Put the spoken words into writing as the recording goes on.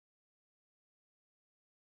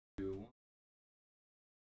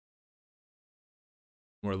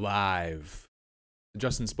We're live. The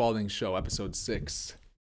Justin Spaulding Show, episode 6.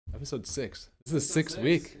 Episode 6. This is the sixth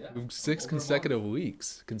week. Yeah. 6 consecutive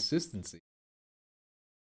weeks. Consistency.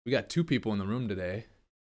 We got 2 people in the room today.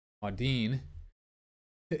 Dean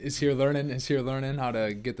is here learning how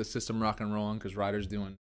to get the system rock and rolling because Ryder's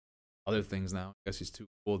doing other things now. I guess he's too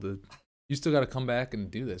cool to. You still got to come back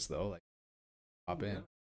and do this though. Like, pop in.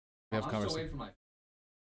 We have conversation. Still waiting for my.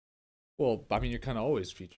 Well, I mean, you're kind of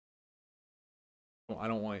always featured. I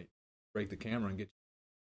don't want to break the camera and get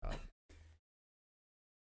you out.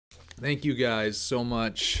 Thank you guys so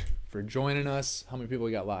much for joining us. How many people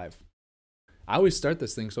we got live? I always start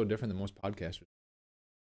this thing so different than most podcasters.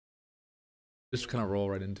 Just kind of roll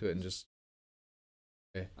right into it and just.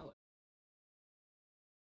 Okay.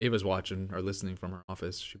 Ava's watching or listening from her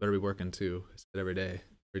office. She better be working too. I say it every day.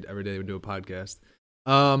 Every day we do a podcast.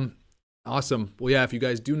 Awesome. Well, yeah, if you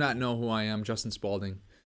guys do not know who I am, Justin Spaulding.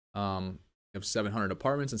 We have 700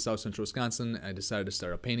 apartments in South Central Wisconsin. I decided to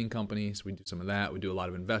start a painting company, so we do some of that. We do a lot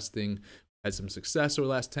of investing. Had some success over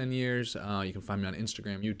the last 10 years. You can find me on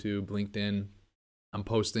Instagram, YouTube, LinkedIn. I'm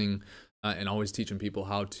posting and always teaching people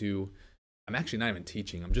how to. I'm actually not even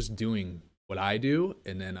teaching. I'm just doing what I do,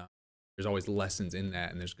 and then there's always lessons in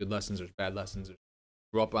that, and there's good lessons, there's bad lessons.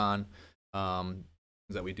 Grew up on things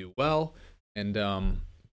that we do well, and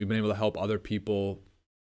we've been able to help other people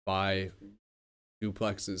buy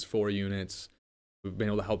duplexes, 4 units. We've been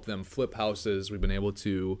able to help them flip houses. We've been able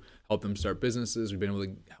to help them start businesses. We've been able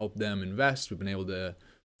to help them invest. We've been able to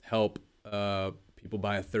help people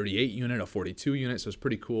buy a 38 unit, a 42 unit. So it's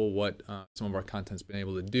pretty cool what some of our content's been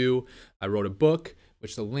able to do. I wrote a book,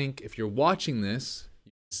 which the link, if you're watching this,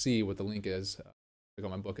 you can see what the link is. Check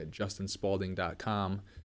out my book at justinspaulding.com.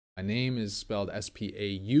 My name is spelled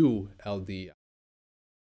S-P-A-U-L-D.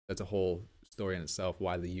 That's a whole story in itself,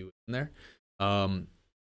 why the U is in there.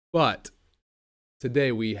 But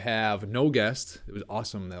today we have no guest. It was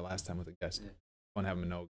awesome that last time with a guest. Fun having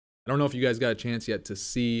no. I don't know if you guys got a chance yet to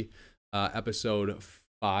see episode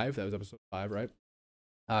 5. That was episode 5, right?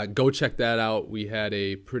 Go check that out. We had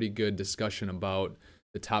a pretty good discussion about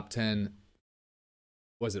the top 10.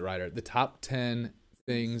 Was it Ryder? The top 10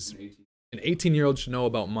 things an 18-year-old should know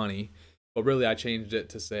about money. But really, I changed it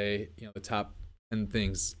to say, the top 10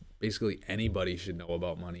 things basically anybody should know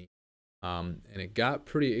about money. And it got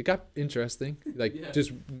interesting.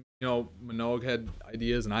 Just, Minogue had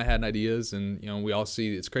ideas and I had ideas, and, we all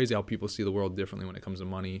see, it's crazy how people see the world differently when it comes to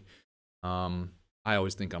money. I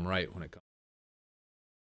always think I'm right when it comes.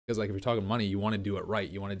 Because, if you're talking money, you want to do it right.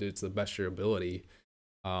 You want to do it to the best of your ability.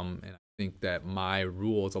 And I think that my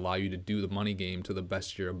rules allow you to do the money game to the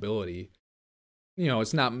best of your ability.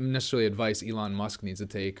 It's not necessarily advice Elon Musk needs to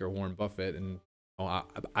take or Warren Buffett, and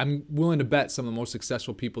I'm willing to bet some of the most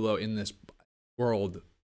successful people, though, in this world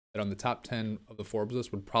that on the top 10 of the Forbes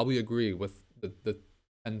list would probably agree with the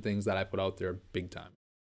 10 things that I put out there big time.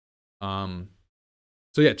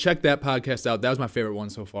 So, yeah, check that podcast out. That was my favorite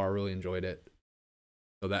one so far. I really enjoyed it.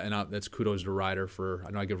 So that's kudos to Ryder for,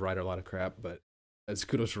 I know I give Ryder a lot of crap, but that's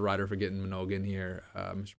kudos to Ryder for getting Minogue in here,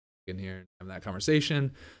 and having that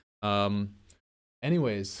conversation.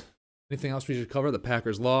 Anyways. Anything else we should cover? The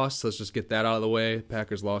Packers lost. Let's just get that out of the way.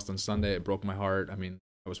 Packers lost on Sunday. It broke my heart. I mean,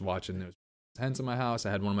 I was watching. It was tense in my house.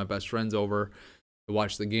 I had one of my best friends over to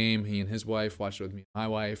watch the game. He and his wife watched it with me and my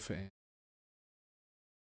wife. And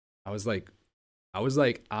I was like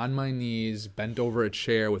on my knees, bent over a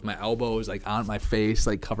chair with my elbows on my face,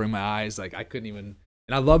 covering my eyes. I couldn't even.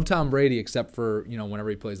 And I love Tom Brady except for, whenever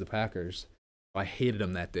he plays the Packers. I hated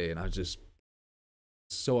him that day, and I was just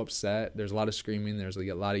so upset. There's a lot of screaming. There's a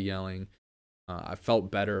lot of yelling. I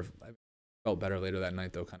felt better. Later that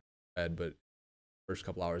night, though, kind of bad. But first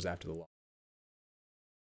couple hours after the loss,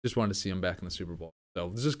 just wanted to see him back in the Super Bowl. So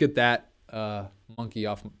let's just get that monkey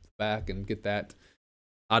off the back and get that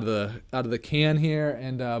out of the can here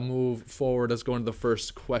and move forward. Let's go into the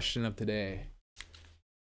first question of today.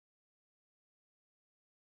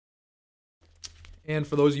 And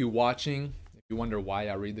for those of you watching, if you wonder why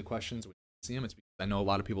I read the questions, see them. It's because I know a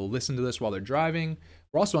lot of people listen to this while they're driving.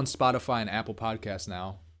 We're also on Spotify and Apple Podcasts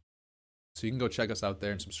now, so you can go check us out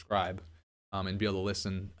there and subscribe and be able to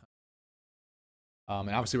listen. And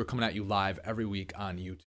obviously, we're coming at you live every week on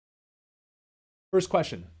YouTube. First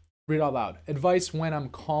question, read it out loud. Advice when I'm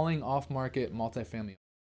calling off-market multifamily.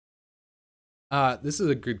 This is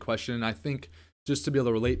a good question. I think just to be able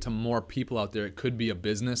to relate to more people out there, it could be a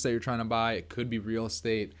business that you're trying to buy. It could be real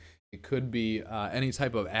estate. It could be any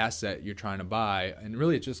type of asset you're trying to buy. And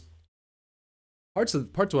really, it just parts of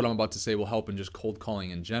what I'm about to say will help in just cold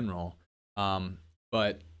calling in general.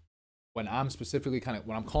 But when I'm specifically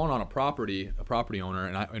when I'm calling on a property owner,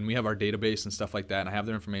 and we have our database and stuff like that, and I have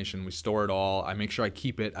their information, we store it all. I make sure I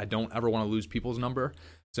keep it. I don't ever want to lose people's number.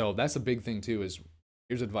 So that's a big thing too. Is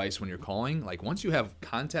here's advice when you're calling. Like once you have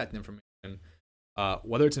contact information,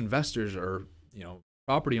 whether it's investors or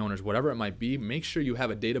property owners, whatever it might be, make sure you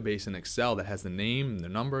have a database in Excel that has the name, their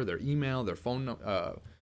number, their email, their phone,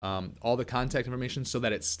 all the contact information, so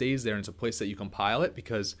that it stays there and it's a place that you compile it,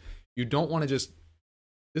 because you don't want to just.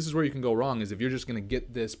 This is where you can go wrong, is if you're just going to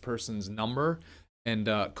get this person's number and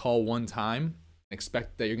call one time and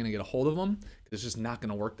expect that you're going to get a hold of them, because it's just not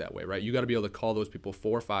going to work that way, right? You got to be able to call those people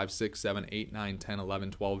 4, 5, 6, 7, 8, 9, 10,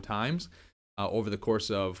 11, 12 times over the course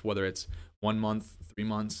of whether it's 1 month, 3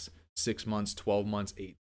 months, 6 months, 12 months,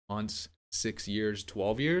 8 months, 6 years,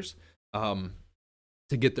 12 years,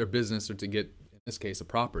 to get their business, or to get, in this case, a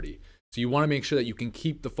property. So you want to make sure that you can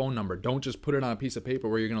keep the phone number. Don't just put it on a piece of paper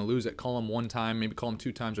where you're going to lose it. Call them one time, maybe call them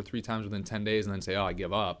 2 times or 3 times within 10 days and then say, oh, I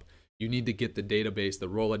give up. You need to get the database, the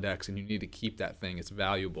Rolodex, and you need to keep that thing. It's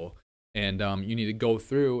valuable. And you need to go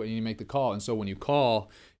through and you need to make the call. And so when you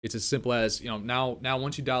call, it's as simple as, now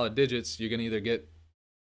once you dial the digits, you're going to either get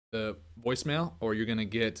the voicemail, or you're going to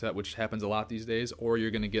get, which happens a lot these days, or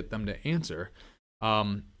you're going to get them to answer.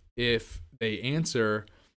 If they answer,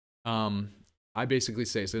 I basically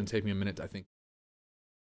say, it's going to take me a minute, I think,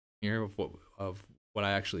 here of what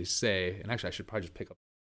I actually say. And actually, I should probably just pick up,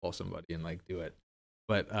 call somebody and do it.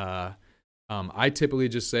 But I typically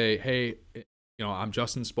just say, hey, I'm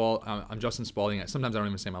Justin Spaulding. Sometimes I don't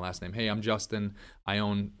even say my last name. Hey, I'm Justin. I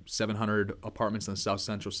own 700 apartments in the south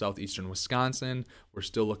central, southeastern Wisconsin. We're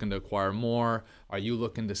still looking to acquire more. Are you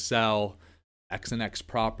looking to sell X and X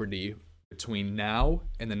property between now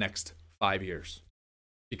and the next 5 years?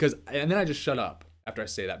 And then I just shut up after I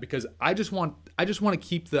say that, because I just want to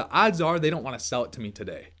keep the odds are they don't want to sell it to me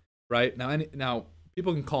today, right? Now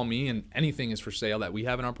people can call me and anything is for sale that we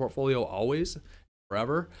have in our portfolio, always,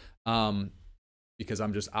 forever, because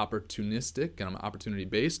I'm just opportunistic and I'm opportunity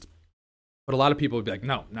based. But a lot of people would be like,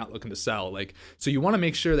 no, not looking to sell. So you want to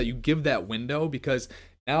make sure that you give that window, because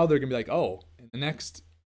now they're gonna be like, oh,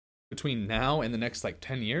 between now and the next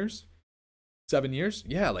 10 years. 7 years,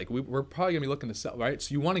 yeah, we're probably gonna be looking to sell, right?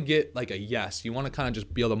 So you want to get a yes. You want to kind of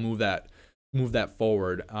just be able to move that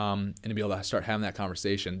forward, and to be able to start having that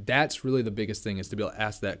conversation. That's really the biggest thing, is to be able to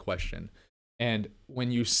ask that question. And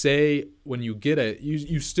when you get it,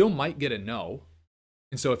 you still might get a no.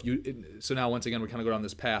 And so so now once again we kind of go down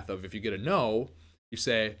this path of, if you get a no, you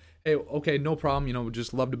say, hey, okay, no problem. We'd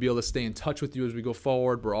just love to be able to stay in touch with you as we go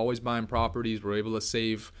forward. We're always buying properties. We're able to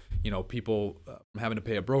save, people from having to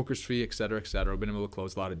pay a broker's fee, et cetera, et cetera. We've been able to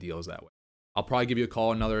close a lot of deals that way. I'll probably give you a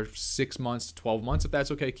call another 6 months, 12 months, if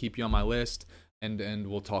that's okay. Keep you on my list, and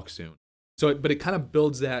we'll talk soon. So, but it kind of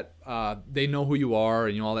builds that, they know who you are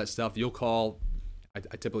and all that stuff. You'll call, I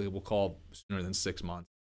typically will call sooner than 6 months.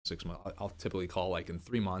 6 months. I'll typically call in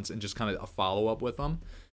 3 months, and just kind of a follow up with them.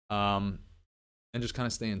 And just kind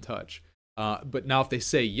of stay in touch. But now if they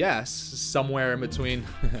say yes, somewhere in between,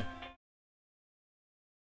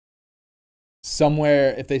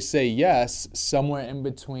 somewhere in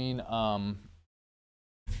between, my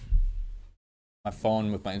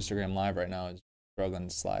phone with my Instagram live right now is struggling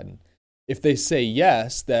to slide. If they say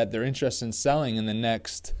yes, that they're interested in selling in the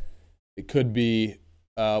next, it could be,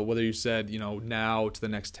 whether you said, now to the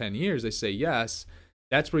next 10 years, they say yes.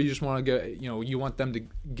 That's where you just want to get, you want them to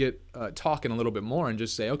get talking a little bit more and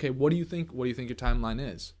just say, okay, what do you think your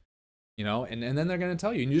timeline is? And then they're going to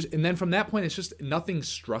tell you. And then from that point, it's just nothing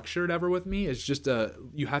structured ever with me. It's just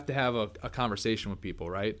you have to have a conversation with people,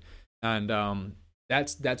 right? And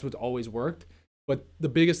that's what's always worked. But the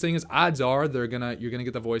biggest thing is, odds are you're gonna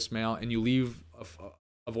get the voicemail, and you leave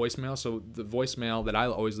a voicemail. So the voicemail that I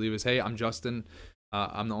always leave is, hey, I'm Justin.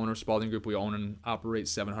 I'm the owner of Spaulding Group. We own and operate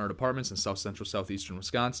 700 apartments in south central, southeastern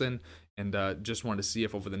Wisconsin, and just wanted to see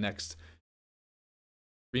if over the next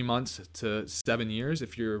 3 months to 7 years,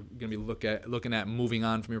 if you're going to be looking at moving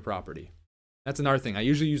on from your property. That's another thing. I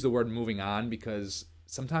usually use the word moving on because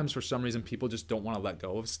sometimes for some reason people just don't want to let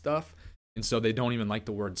go of stuff, and so they don't even like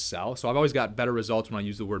the word sell. So I've always got better results when I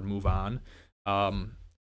use the word move on. And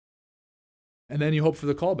then you hope for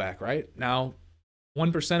the callback, right? Now,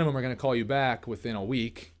 1% of them are going to call you back within a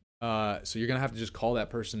week. So you're going to have to just call that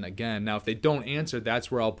person again. Now, if they don't answer, that's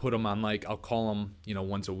where I'll put them on, I'll call them,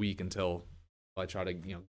 once a week until I try to,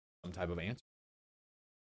 some type of answer.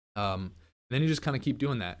 Then you just kind of keep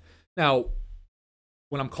doing that. Now,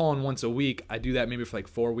 when I'm calling once a week, I do that maybe for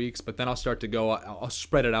 4 weeks, but then I'll start to I'll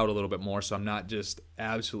spread it out a little bit more. So I'm not just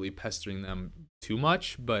absolutely pestering them too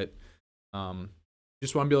much, but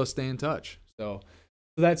just want to be able to stay in touch. So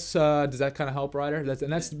So that's does that kind of help, Ryder?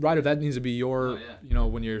 That's Ryder. That needs to be your,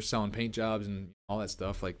 when you're selling paint jobs and all that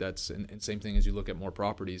stuff. Like that's and same thing as you look at more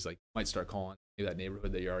properties. Like you might start calling that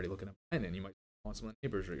neighborhood that you're already looking at buying in. You might call some of the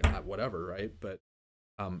neighbors or not, whatever, right? But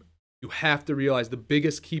you have to realize the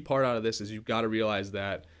biggest key part out of this is you've got to realize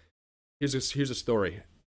that here's a story.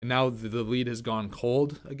 And now the lead has gone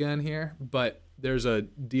cold again here, but there's a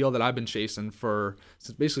deal that I've been chasing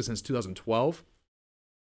since 2012.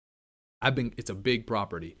 It's a big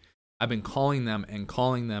property. I've been calling them and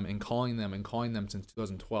calling them and calling them and calling them since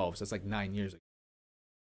 2012. So that's like 9 years ago.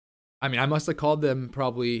 I mean, I must have called them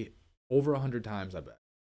probably over 100 times, I bet.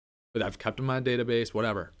 But I've kept them in my database,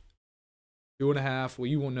 whatever. 2.5. Well,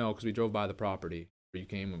 you won't know because we drove by the property where you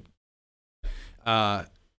came.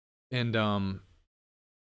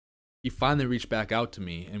 He finally reached back out to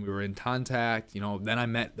me, and we were in contact. Then I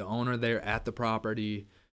met the owner there at the property,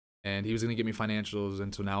 and he was going to get me financials.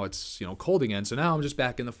 And so now it's cold again. So now I'm just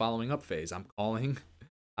back in the following up phase. I'm calling.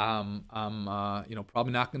 I'm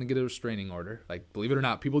probably not going to get a restraining order. Like, believe it or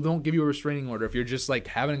not, people don't give you a restraining order if you're just like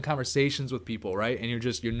having conversations with people, right? And you're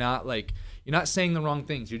not saying the wrong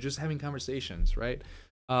things. You're just having conversations, right?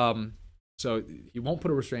 So you won't put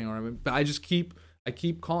a restraining order. But I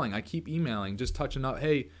keep calling. I keep emailing, just touching up.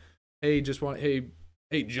 Hey,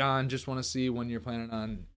 John, just want to see when you're planning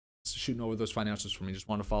on shooting over those financials for me. Just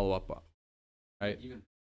want to follow up, right?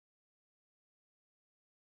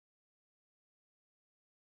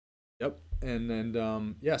 Yep. And then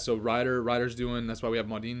so Ryder's doing, that's why we have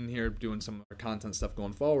Maudine here doing some of our content stuff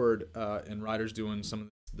going forward, and Ryder's doing some of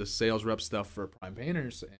the sales rep stuff for Prime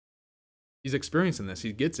Painters. And he's experiencing this.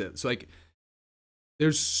 He gets it. So like,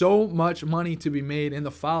 there's so much money to be made in the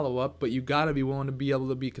follow-up, but you got to be willing to be able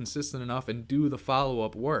to be consistent enough and do the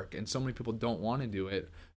follow-up work. And so many people don't want to do it,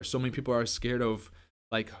 or so many people are scared of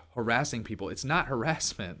like harassing people. It's not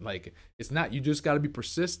harassment. Like, it's not. You just got to be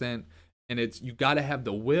persistent, and you got to have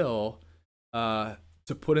the will to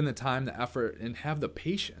put in the time, the effort, and have the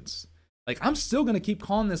patience. Like, I'm still going to keep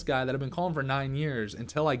calling this guy that I've been calling for 9 years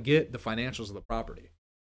until I get the financials of the property.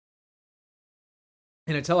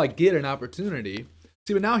 And until I get an opportunity.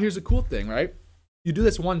 See, but now here's the cool thing, right? You do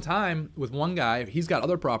this one time with one guy. He's got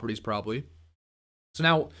other properties probably. So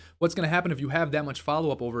now what's going to happen if you have that much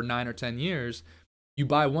follow-up over 9 or 10 years? You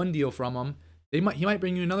buy one deal from him. He might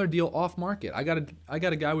bring you another deal off market. I got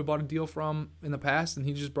a guy we bought a deal from in the past, and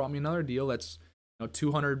he just brought me another deal that's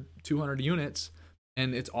 200 units,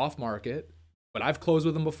 and it's off market. But I've closed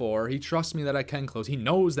with him before. He trusts me that I can close. He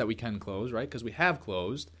knows that we can close, right? Because we have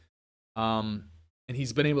closed. And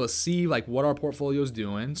he's been able to see like what our portfolio is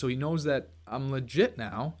doing, so he knows that I'm legit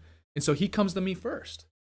now, and so he comes to me first.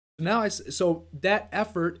 So that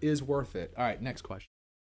effort is worth it. All right, next question.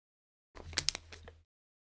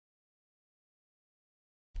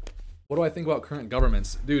 What do I think about current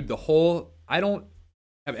governments, dude? I don't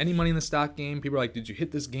have any money in the stock game. People are like, "Did you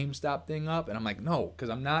hit this GameStop thing up?" And I'm like, "No," because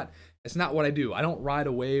I'm not. It's not what I do. I don't ride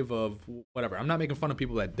a wave of whatever. I'm not making fun of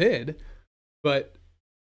people that did, but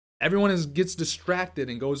everyone gets distracted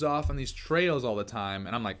and goes off on these trails all the time.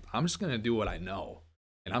 And I'm like, I'm just going to do what I know.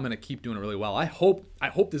 And I'm going to keep doing it really well. I hope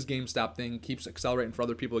this GameStop thing keeps accelerating for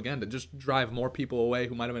other people again to just drive more people away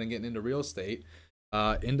who might have been getting into real estate,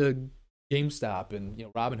 into GameStop and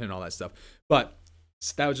Robinhood and all that stuff. But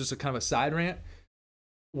that was just a kind of a side rant.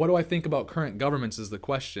 What do I think about current governments is the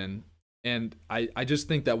question. And I just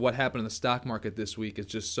think that what happened in the stock market this week is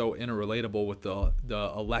just so interrelatable with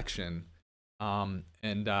the election.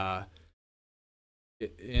 In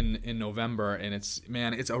November, and it's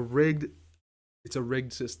a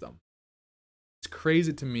rigged system. It's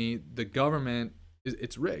crazy to me. The government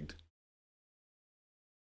it's rigged.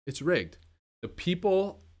 It's rigged. The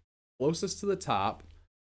people closest to the top,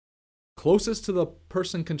 closest to the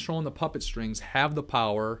person controlling the puppet strings, have the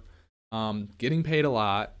power, getting paid a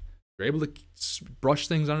lot. They're able to brush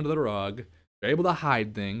things under the rug. They're able to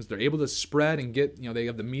hide things. They're able to spread and get, they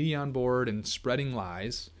have the media on board and spreading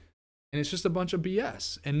lies. And it's just a bunch of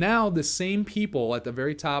BS. And now the same people at the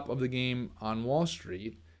very top of the game on Wall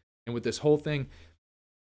Street, and with this whole thing,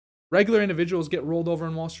 regular individuals get rolled over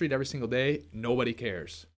on Wall Street every single day. Nobody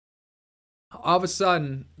cares. All of a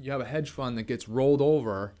sudden, you have a hedge fund that gets rolled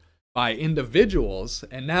over by individuals,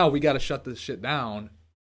 and now we got to shut this shit down,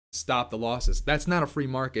 stop the losses. That's not a free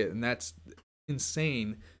market, and that's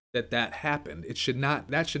insane that happened. That should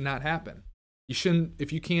not happen. You shouldn't.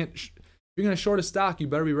 If you're going to short a stock, you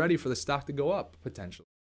better be ready for the stock to go up potentially.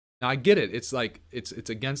 Now I get it. It's like it's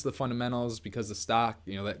against the fundamentals because the stock,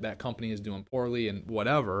 that company is doing poorly and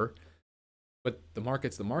whatever. But the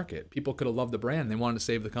market's the market. People could have loved the brand. They wanted to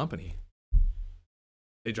save the company.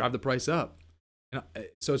 They drive the price up.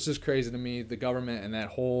 So it's just crazy to me, the government and that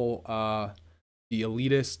whole the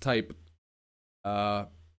elitist type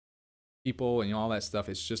people and all that stuff.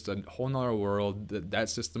 It's just a whole nother world. That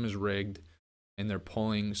system is rigged, and they're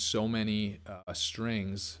pulling so many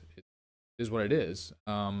strings. It is what it is.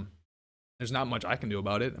 There's not much I can do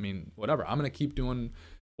about it. I mean, whatever. I'm gonna keep doing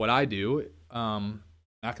what I do.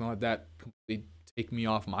 Not gonna let that completely take me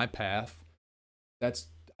off my path. I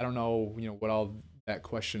don't know, what all that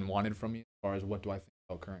question wanted from me as far as what do I think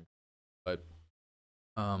about current, but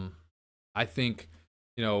I think,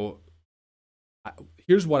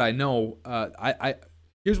 here's what I know.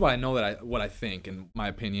 Here's what I know what I think, in my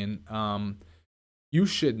opinion. You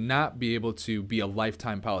should not be able to be a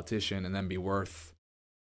lifetime politician and then be worth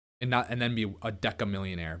and then be a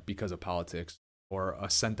decamillionaire because of politics, or a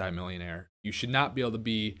centimillionaire. You should not be able to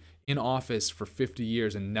be in office for 50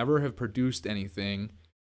 years and never have produced anything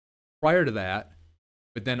prior to that,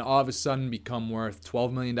 but then all of a sudden become worth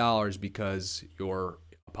 $12 million because you're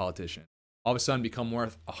a politician. All of a sudden become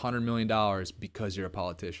worth $100 million because you're a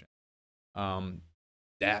politician.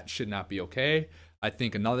 That should not be okay. I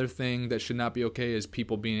think another thing that should not be okay is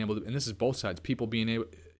people being able to, and this is both sides, people being able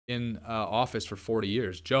in office for 40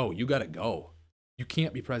 years. Joe, you got to go. You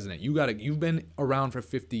can't be president. You've been around for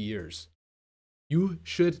 50 years. You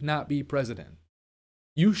should not be president.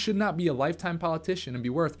 You should not be a lifetime politician and be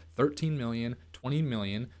worth $13 million, $20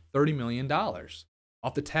 million, $30 million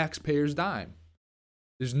off the taxpayer's dime.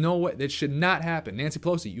 There's no way. That should not happen. Nancy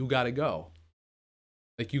Pelosi, you got to go.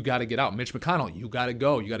 Like, you got to get out. Mitch McConnell, you got to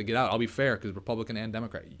go. You got to get out. I'll be fair, because Republican and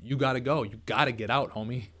Democrat. You got to go. You got to get out,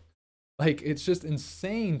 homie. Like, it's just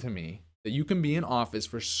insane to me that you can be in office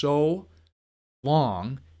for so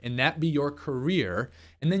long and that be your career.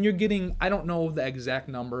 And then you're getting, I don't know the exact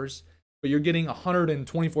numbers, but you're getting $124,000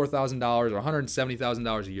 or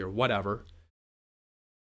 $170,000 a year, whatever.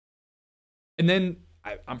 And then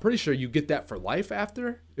I'm pretty sure you get that for life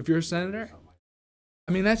after, if you're a senator.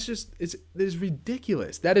 I mean, that's just, it's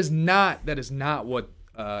ridiculous. That is not what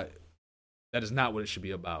it should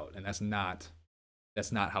be about. And that's not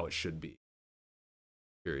how it should be.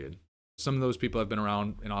 Period. Some of those people have been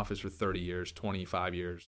around in office for 30 years, 25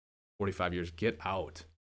 years, 45 years. Get out.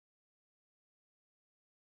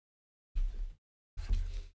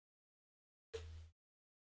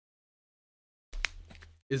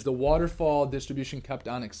 Is the waterfall distribution kept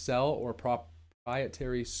on Excel or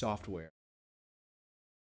proprietary software?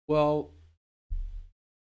 Well,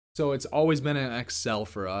 so it's always been an Excel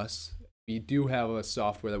for us. We do have a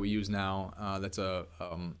software that we use now that's a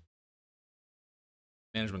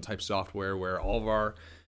management type software where all of our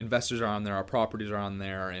investors are on there, our properties are on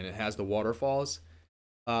there, and it has the waterfalls.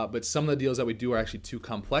 But some of the deals that we do are actually too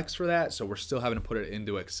complex for that, so we're still having to put it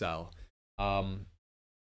into Excel.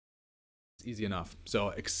 It's easy enough. So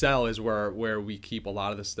Excel is where we keep a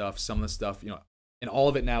lot of the stuff. Some of the stuff, and all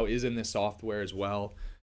of it now is in this software as well.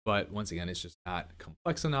 But once again, it's just not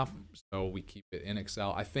complex enough, so we keep it in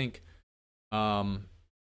Excel. I think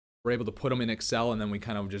we're able to put them in Excel, and then we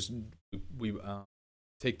kind of just we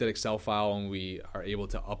take that Excel file and we are able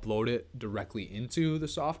to upload it directly into the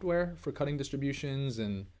software for cutting distributions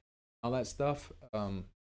and all that stuff. But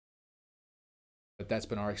that's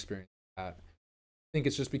been our experience with that. I think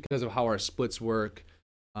it's just because of how our splits work,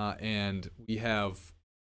 and we have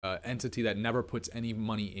an entity that never puts any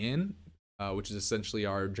money in, which is essentially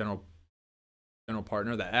our general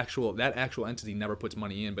partner. That actual entity never puts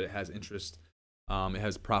money in, but it has interest. It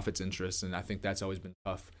has profits interest, and I think that's always been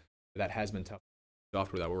tough. That has been tough.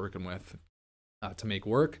 Software that we're working with to make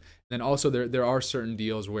work. And then also there are certain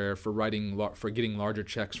deals where for getting larger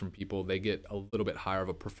checks from people, they get a little bit higher of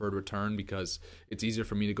a preferred return, because it's easier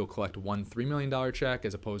for me to go collect one $3 million check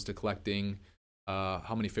as opposed to collecting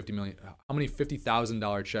how many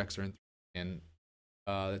 $50,000 checks are in,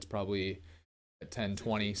 that's probably 10,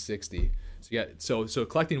 20, 60. So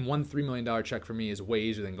collecting one $3 million check for me is way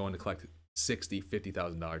easier than going to collect 60,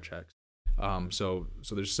 $50,000 checks. So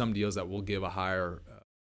there's some deals that will give a higher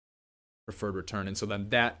preferred return, and so then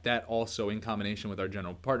that also, in combination with our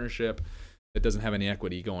general partnership that doesn't have any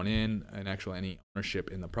equity going in and actually any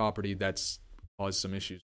ownership in the property, that's caused some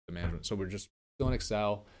issues with the management. So we're just still in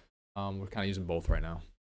Excel. We're kind of using both right now.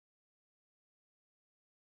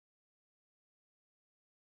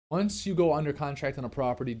 Once you go under contract on a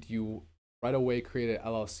property, do you right away create an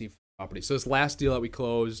LLC for the property? So this last deal that we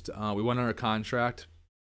closed, we went under contract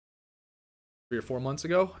 3 or 4 months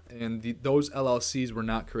ago, and those LLCs were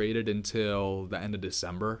not created until the end of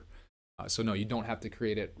December. So no, you don't have to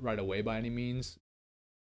create it right away by any means.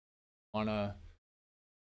 You want to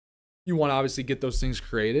obviously get those things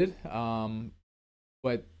created,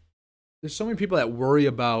 but there's so many people that worry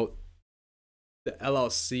about the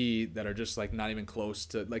LLC that are just like not even close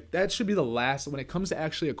to, like, that should be the last, when it comes to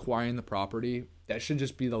actually acquiring the property, that should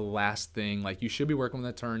just be the last thing. Like, you should be working with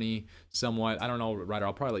an attorney somewhat. I don't know, Ryder,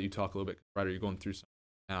 I'll probably let you talk a little bit. Ryder, you're going through something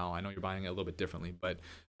now. I know you're buying it a little bit differently, but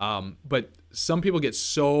some people get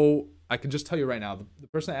so, I can just tell you right now, the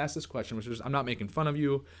person that asked this question, which is, I'm not making fun of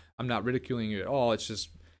you, I'm not ridiculing you at all. It's just,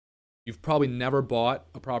 you've probably never bought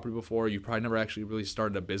a property before. You've probably never actually really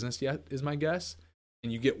started a business yet, is my guess.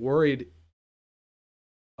 And you get worried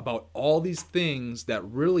about all these things that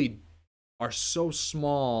really are so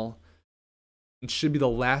small and should be the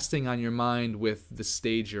last thing on your mind with the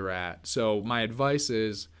stage you're at. So my advice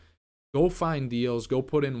is, go find deals, go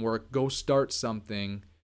put in work, go start something,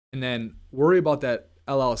 and then worry about that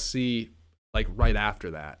LLC like right after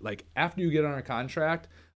that. Like, after you get under contract,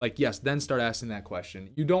 like, yes, then start asking that question.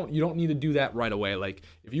 You don't need to do that right away. Like,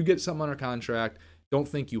 if you get something under contract, don't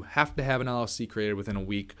think you have to have an LLC created within a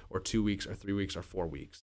week or 2 weeks or 3 weeks or 4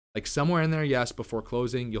 weeks. Like, somewhere in there, yes, before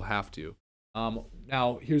closing, you'll have to.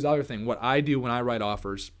 Now, here's the other thing. What I do when I write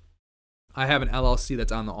offers, I have an LLC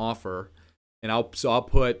that's on the offer, and I'll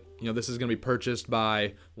put, this is going to be purchased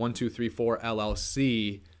by 1234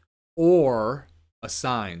 LLC or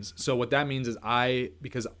assigns. So what that means is,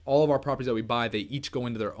 because all of our properties that we buy, they each go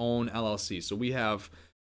into their own LLC. So we have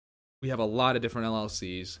a lot of different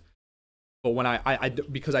LLCs. But when I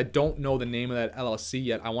because I don't know the name of that LLC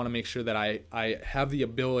yet, I want to make sure that I have the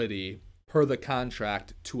ability, per the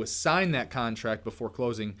contract, to assign that contract before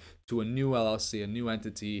closing to a new LLC, a new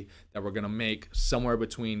entity that we're going to make somewhere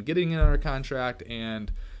between getting it under contract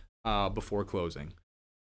and before closing.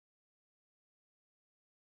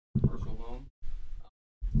 Commercial loan.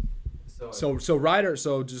 So Ryder,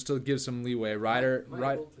 so just to give some leeway, Ryder,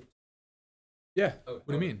 yeah. Oh, what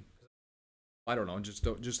do you mean? I don't know,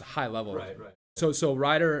 just high level. Right. So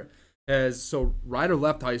Ryder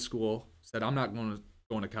left high school, said, I'm not going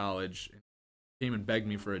to college. Came and begged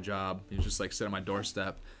me for a job. He was just like, sit on my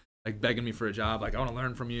doorstep, like begging me for a job, like, I want to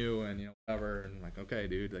learn from you and whatever. And I'm like, okay,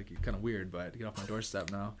 dude, like, you're kind of weird, but get off my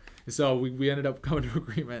doorstep now. And so we ended up coming to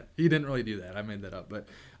agreement. He didn't really do that. I made that up, but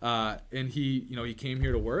and he came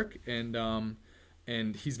here to work,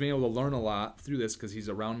 and he's been able to learn a lot through this because he's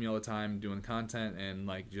around me all the time doing content and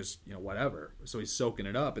like just whatever. So he's soaking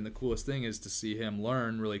it up. And the coolest thing is to see him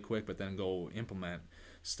learn really quick, but then go implement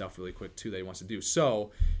stuff really quick too that he wants to do.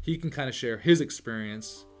 So he can kind of share his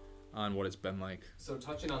experience on what it's been like. So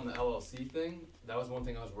touching on the LLC thing, that was one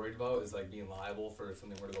thing I was worried about, is like being liable for if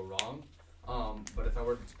something were to go wrong. But if I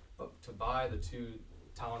were to buy the 2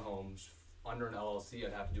 townhomes under an LLC,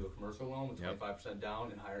 I'd have to do a commercial loan with 25%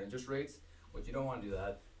 down and higher interest rates. Which you don't want to do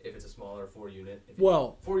that if it's a smaller 4-unit.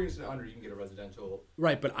 Well, 4 units and under, you can get a residential.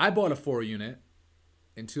 Right, but I bought a 4-unit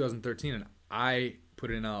in 2013, and I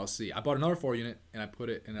put it in LLC. I bought another 4-unit, and I put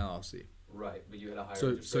it in LLC. Right, but you had a higher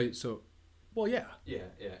interest rate. Well, yeah. Yeah,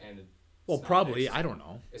 and probably, I don't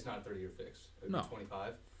know. It's not a 30-year fix. It would No. be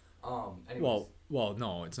 25. Anyways. Well,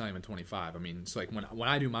 no, it's not even 25. I mean, it's like when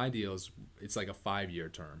I do my deals, it's like a 5-year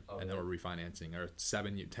term, and then we're refinancing, or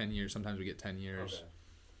 10 years. Sometimes we get 10 years. Okay.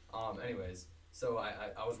 Anyways, so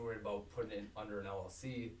I was worried about putting it under an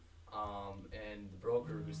LLC, and the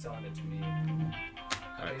broker who's selling it to me,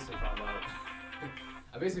 I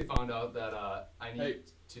basically found out that I need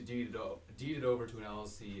to deed it over to an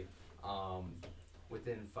LLC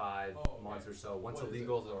within 5 months or so. Once the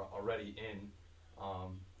legals are already in,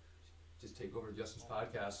 just take over Justin's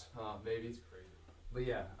podcast, maybe. It's crazy. But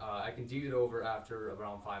yeah, I can deed it over after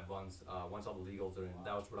around 5 months, once all the legals are in.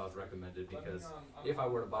 That was what I was recommended, because if I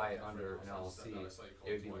were to buy it under an LLC,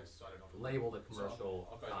 it would be labeled a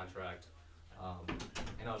commercial contract,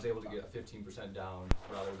 and I was able to get a 15% down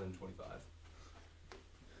rather than 25.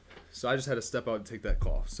 So I just had to step out and take that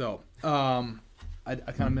call. So I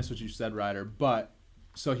kind of missed what you said, Ryder. But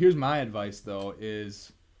so here's my advice, though,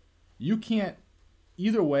 is you can't.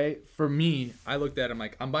 Either way, for me, I looked at it, I'm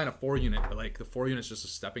like, I'm buying a 4-unit, but like the 4-unit's just a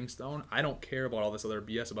stepping stone. I don't care about all this other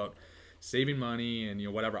BS about saving money and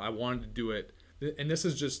whatever. I wanted to do it, and this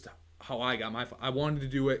is just how I got I wanted to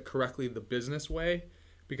do it correctly the business way,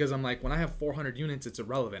 because I'm like, when I have 400 units, it's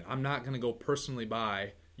irrelevant. I'm not going to go personally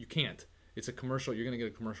buy. You can't. It's a commercial. You're going to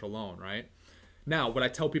get a commercial loan, right? Now, what I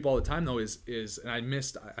tell people all the time, though, is and I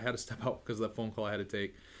had to step out because of that phone call I had to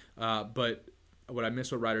take, but what I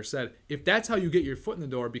missed what Ryder said, if that's how you get your foot in the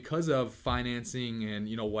door because of financing and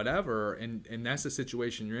whatever, and that's the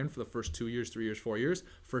situation you're in for the first 2 years, 3 years, 4 years,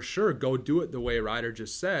 for sure go do it the way Ryder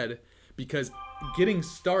just said, because getting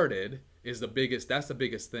started is the biggest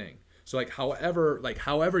thing. So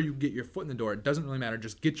however you get your foot in the door, it doesn't really matter,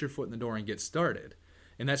 just get your foot in the door and get started.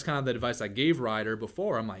 And that's kind of the advice I gave Ryder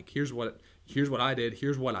before. I'm like, here's what I did,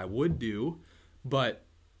 here's what I would do. but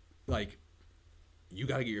like you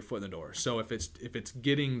got to get your foot in the door. So if it's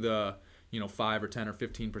getting the 5 or 10 or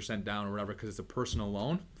 15% down or whatever because it's a personal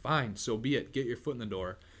loan, fine, so be it. Get your foot in the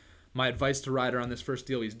door. My advice to Ryder on this first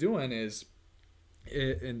deal he's doing is,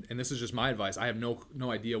 and this is just my advice, I have no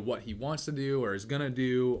idea what he wants to do or is gonna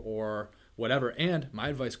do or whatever, and my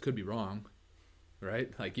advice could be wrong, right?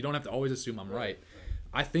 Like, you don't have to always assume I'm right.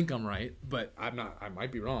 I think I'm right, but I'm not. I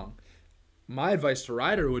might be wrong. My advice to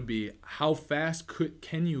Ryder would be, how fast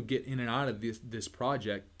can you get in and out of this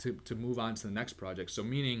project to move on to the next project? So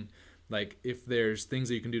meaning, like, if there's things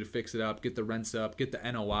that you can do to fix it up, get the rents up, get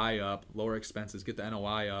the NOI up, lower expenses, get the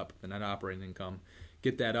NOI up, the net operating income,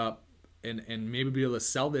 get that up, and maybe be able to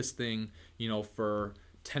sell this thing, for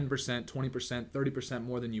 10%, 20%, 30%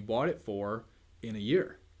 more than you bought it for in a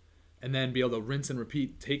year. And then be able to rinse and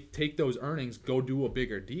repeat, take those earnings, go do a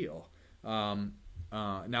bigger deal.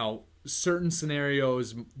 Now, certain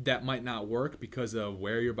scenarios that might not work because of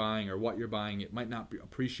where you're buying or what you're buying. It might not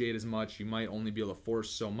appreciate as much. You might only be able to force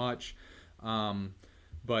so much.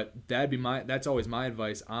 But that's always my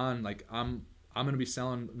advice on, like, I'm going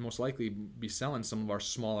to most likely be selling some of our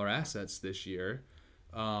smaller assets this year.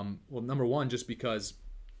 Well, number one, just because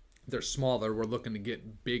they're smaller, we're looking to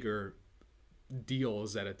get bigger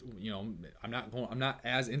deals at it. I'm not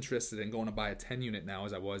as interested in going to buy a 10 unit now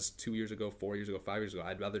as I was 2 years ago, 4 years ago, 5 years ago.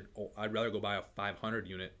 I'd rather go buy a 500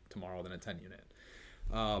 unit tomorrow than a 10 unit.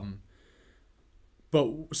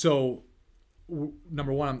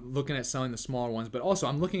 Number one, I'm looking at selling the smaller ones, but also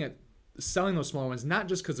I'm looking at selling those smaller ones, not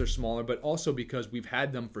just because they're smaller, but also because we've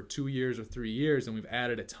had them for 2 years or 3 years and we've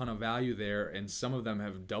added a ton of value there, and some of them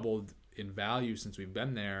have doubled in value since we've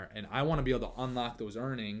been there, and I want to be able to unlock those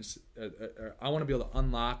earnings. I want to be able to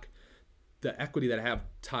unlock the equity that I have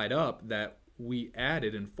tied up that we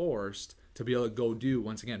added and forced to be able to go do,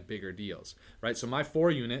 once again, bigger deals, right? So my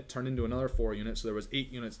 4 unit turned into another 4 unit, so there was 8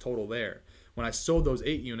 units total there. When I sold those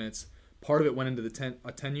 8 units, part of it went into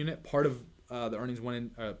a 10 unit, part of the earnings went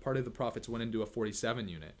in, part of the profits went into a 47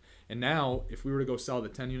 unit. And now, if we were to go sell the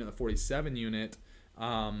 10 unit and the 47 unit,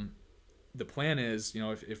 the plan is,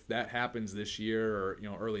 if that happens this year or,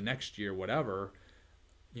 early next year, whatever,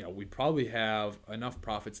 we'd probably have enough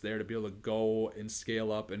profits there to be able to go and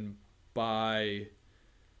scale up and buy,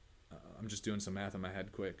 I'm just doing some math in my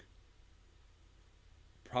head quick,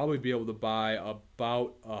 probably be able to buy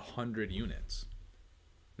about 100 units.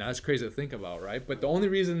 Now, that's crazy to think about, right? But the only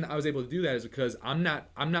reason I was able to do that is because I'm not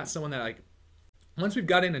someone that, like, once we've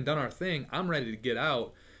got in and done our thing, I'm ready to get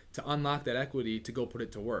out to unlock that equity to go put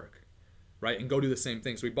it to work, right? And go do the same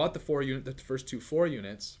thing. So we bought the first 2 4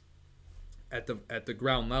 units at the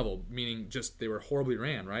ground level, meaning just they were horribly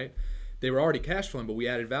ran, right? They were already cash flowing, but we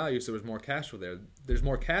added value, so there was more cash flow there. There's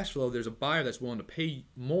more cash flow. There's a buyer that's willing to pay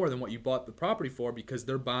more than what you bought the property for because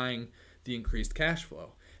they're buying the increased cash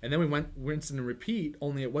flow. And then we went rinse and repeat,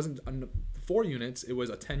 only it wasn't 4 units, it was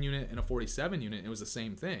a 10 unit and a 47 unit, and it was the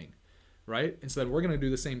same thing, right? Instead, we're going to do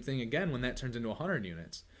the same thing again when that turns into 100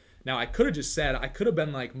 units. Now, I could have just said, I could have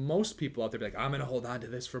been like most people out there, like, I'm going to hold on to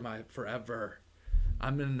this forever.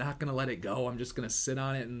 I'm not going to let it go. I'm just going to sit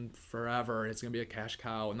on it and forever. It's going to be a cash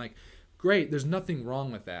cow. And, like, great, there's nothing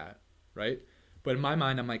wrong with that, right? But in my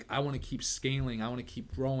mind, I'm like, I want to keep scaling. I want to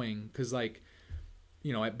keep growing because, like,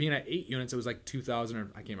 being at 8 units, it was like $2,000 or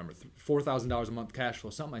I can't remember, $4,000 a month cash flow,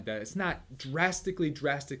 something like that. It's not drastically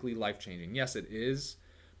life-changing. Yes, it is,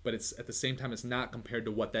 but it's at the same time, it's not compared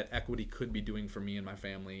to what that equity could be doing for me and my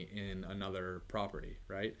family in another property,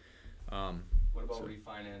 right? What about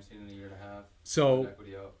refinancing in a year and a half? So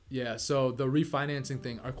Equity out? Yeah, so the refinancing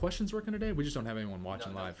thing. Are questions working today? We just don't have anyone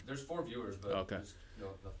watching live. There's 4 viewers, but okay.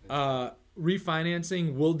 Nothing.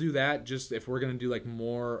 Refinancing, we'll do that just if we're going to do like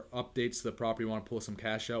more updates to the property, we want to pull some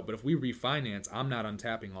cash out. But if we refinance, I'm not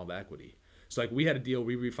untapping all the equity. So like we had a deal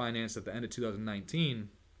we refinanced at the end of 2019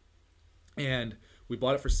 and we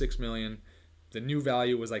bought it for $6 million. The new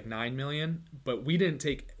value was like $9 million, but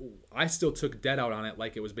I still took debt out on it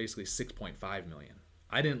like it was basically $6.5 million.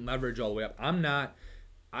 I didn't leverage all the way up.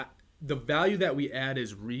 The value that we add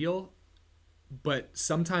is real, but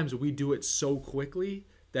sometimes we do it so quickly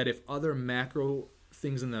that if other macro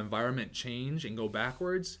things in the environment change and go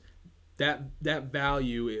backwards, that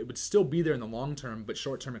value, it would still be there in the long term, but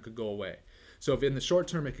short term it could go away. So if in the short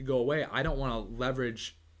term it could go away, I don't want to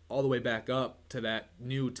leverage all the way back up to that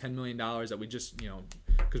new $10 million that we just,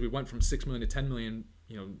 because we went from 6 million to 10 million,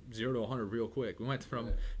 0 to 100 real quick. We went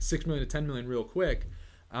from 6 million to 10 million real quick.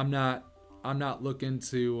 I'm not looking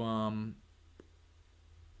to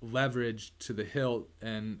leverage to the hilt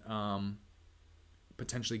and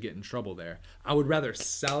potentially get in trouble there. I would rather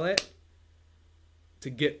sell it to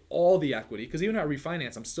get all the equity, because even if I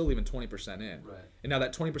refinance, I'm still leaving 20% in. Right. And now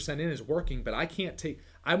that 20% in is working, but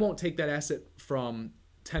I won't take that asset from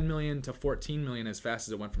 10 million to 14 million as fast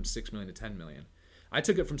as it went from 6 million to 10 million. We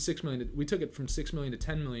took it from 6 million to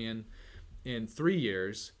 10 million in 3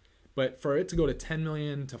 years, but for it to go to 10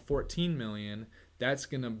 million to 14 million, that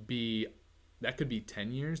could be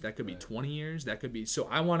 10 years, that could be 20 years, so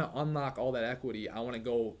I want to unlock all that equity. I want to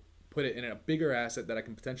go put it in a bigger asset that I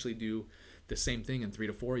can potentially do the same thing in 3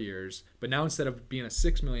 to 4 years. But now instead of being a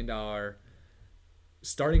 $6 million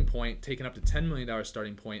starting point, taking up to $10 million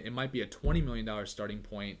starting point, it might be a $20 million starting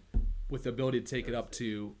point with the ability to take it up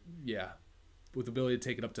to, a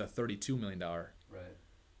 $32 million.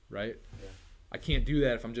 Right? Yeah. I can't do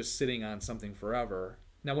that if I'm just sitting on something forever.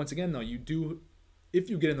 Now, once again, though, if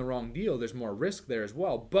you get in the wrong deal, there's more risk there as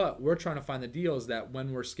well. But we're trying to find the deals that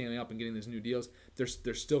when we're scaling up and getting these new deals, there's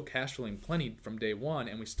still cash flowing plenty from day one,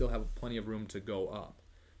 and we still have plenty of room to go up.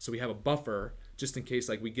 So we have a buffer just in case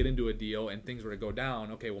like we get into a deal and things were to go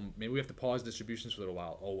down. Okay, well maybe we have to pause distributions for a little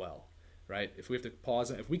while. Oh well, right? If we have to pause,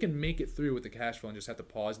 if we can make it through with the cash flow and just have to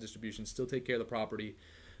pause distributions, still take care of the property,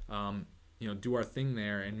 do our thing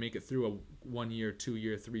there and make it through a 1 year, 2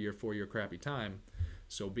 year, 3 year, 4 year crappy time,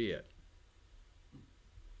 so be it.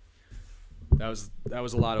 That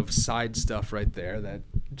was a lot of side stuff right there that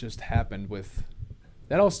just happened with.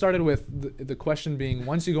 That all started with the question being,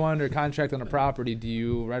 once you go under contract on a property, do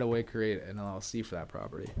you right away create an LLC for that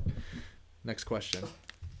property? Next question.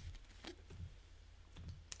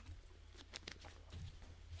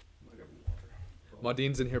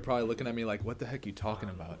 Maudine's in here probably looking at me like, what the heck are you talking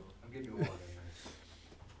about? I'm giving you water.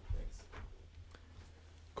 Thanks.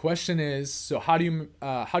 Question is, so how do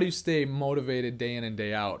you stay motivated day in and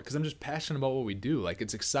day out? Because I'm just passionate about what we do. Like,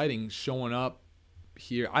 it's exciting showing up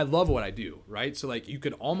here. I love what I do, right? So like you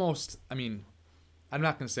could almost, I'm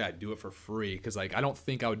not going to say I do it for free, because like I don't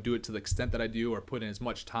think I would do it to the extent that I do or put in as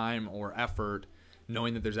much time or effort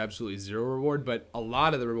knowing that there's absolutely zero reward. But a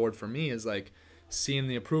lot of the reward for me is like seeing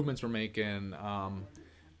the improvements we're making,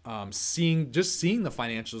 seeing the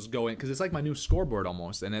financials going, because it's like my new scoreboard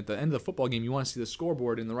almost. And at the end of the football game, you want to see the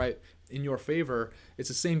scoreboard in your favor. It's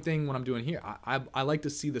the same thing when I'm doing here. I like to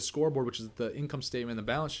see the scoreboard, which is the income statement and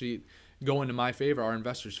the balance sheet, go into my favor, our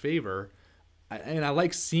investors' favor. And I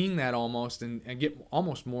like seeing that almost and get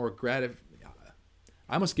almost more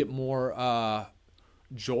I almost get more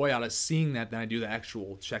joy out of seeing that than I do the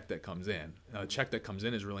actual check that comes in. The check that comes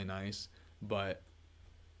in is really nice, but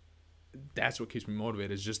that's what keeps me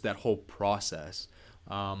motivated, is just that whole process.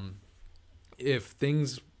 If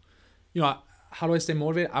things, how do I stay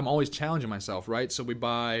motivated? I'm always challenging myself, right? So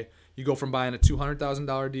you go from buying a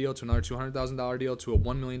 $200,000 deal to another $200,000 deal to a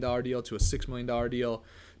 $1 million deal to a $6 million deal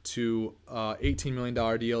to $18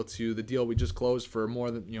 million deal to the deal we just closed for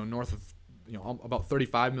more than, north of, about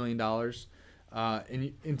 $35 million.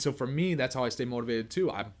 And so for me, that's how I stay motivated too.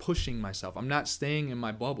 I'm pushing myself. I'm not staying in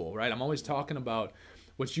my bubble, right? I'm always talking about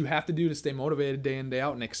what you have to do to stay motivated day in, day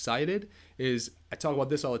out and excited is, I talk about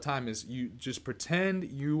this all the time, is you just pretend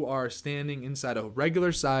you are standing inside a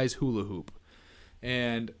regular size hula hoop.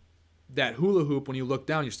 And that hula hoop, when you look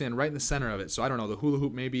down, you're standing right in the center of it. So I don't know, the hula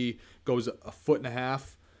hoop maybe goes 1.5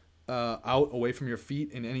 feet out away from your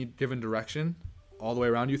feet in any given direction, all the way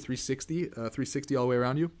around you, 360 all the way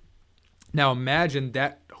around you. Now imagine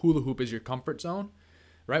that hula hoop is your comfort zone,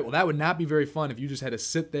 right? Well, that would not be very fun if you just had to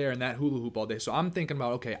sit there in that hula hoop all day. So I'm thinking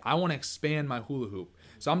about, okay, I want to expand my hula hoop.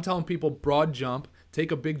 So I'm telling people, broad jump,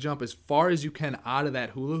 take a big jump as far as you can out of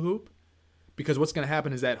that hula hoop. Because what's going to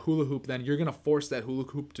happen is that hula hoop, then you're going to force that hula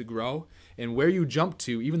hoop to grow. And where you jump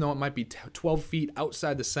to, even though it might be 12 feet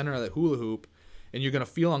outside the center of that hula hoop, and you're going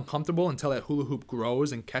to feel uncomfortable until that hula hoop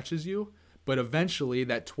grows and catches you. But eventually,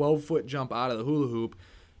 that 12-foot jump out of the hula hoop,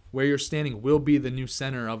 where you're standing, will be the new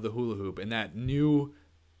center of the hula hoop. And that new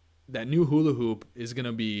hula hoop is going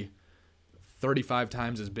to be 35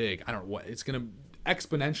 times as big. I don't know what. It's going to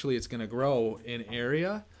exponentially, it's going to grow in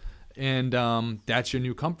area. And that's your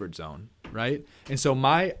new comfort zone, right? And so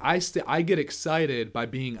I get excited by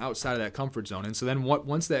being outside of that comfort zone. And so then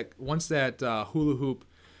once that hula hoop,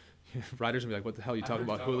 Ryder's gonna be like, "What the hell are you talking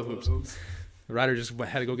about hula hoops?" Ryder just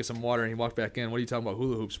had to go get some water and he walked back in. What are you talking about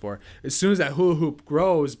hula hoops for? As soon as that hula hoop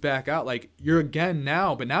grows back out, like you're again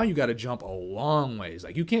now, but now you got to jump a long ways.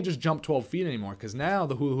 Like you can't just jump 12 feet anymore, because now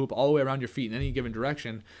the hula hoop all the way around your feet in any given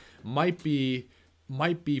direction might be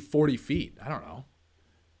 40 feet. I don't know.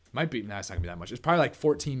 Might be, nah, it's not gonna be that much. It's probably like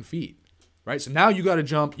 14 feet, right? So now you got to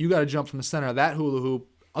jump from the center of that hula hoop.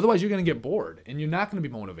 Otherwise, you're gonna get bored and you're not gonna be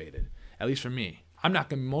motivated. At least for me, I'm not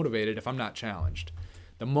gonna be motivated if I'm not challenged.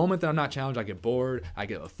 The moment that I'm not challenged, I get bored, I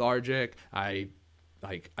get lethargic, I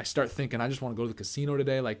like I start thinking I just want to go to the casino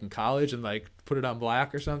today, like in college, and like put it on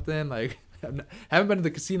black or something. Like haven't been to the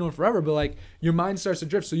casino in forever, but like your mind starts to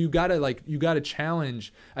drift. So you gotta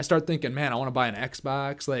challenge. I start thinking, man, I want to buy an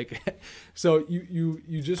Xbox. Like, so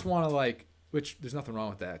you just want to like, which there's nothing wrong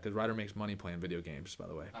with that because Ryder makes money playing video games, by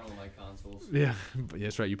the way. I don't like consoles. Yeah, but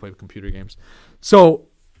that's right. You play computer games. So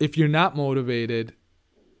if you're not motivated,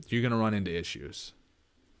 you're gonna run into issues.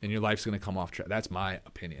 And your life's going to come off track. That's my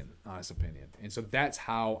opinion, honest opinion. And so that's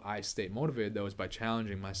how I stay motivated, though, is by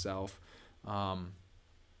challenging myself. And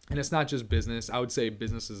it's not just business. I would say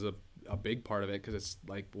business is a big part of it because it's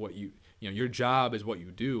like what your job is what you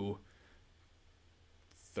do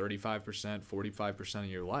 35%, 45% of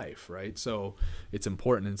your life, right? So it's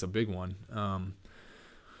important and it's a big one.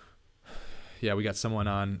 Yeah, we got someone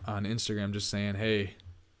on Instagram just saying, hey,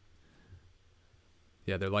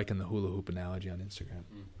 yeah, they're liking the hula hoop analogy on Instagram.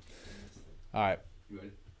 All right. You ready?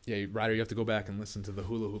 Yeah, Ryder, you have to go back and listen to the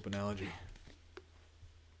hula hoop analogy.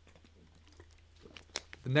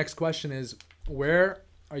 The next question is, where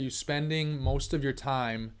are you spending most of your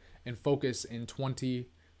time and focus in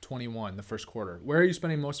 2021, the first quarter? Where are you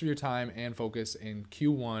spending most of your time and focus in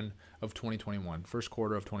Q1 of 2021, first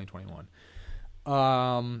quarter of 2021?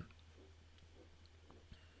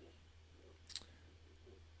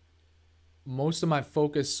 Most of my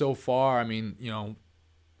focus so far, I mean,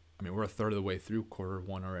 we're a third of the way through quarter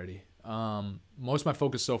one already. Most of my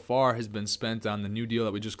focus so far has been spent on the new deal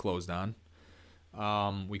that we just closed on.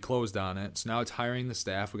 We closed on it. So now it's hiring the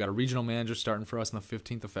staff. We got a regional manager starting for us on the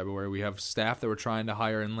 15th of February. We have staff that we're trying to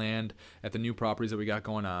hire and land at the new properties that we got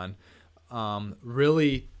going on.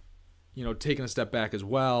 Really, taking a step back as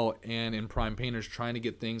well, and in Prime Painters trying to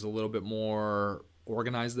get things a little bit more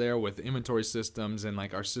organized there with inventory systems and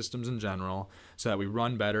like our systems in general so that we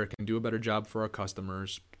run better, can do a better job for our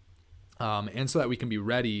customers, and so that we can be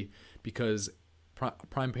ready because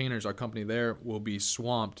Prime Painters, our company there, will be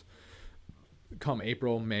swamped come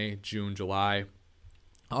April, May, June, July,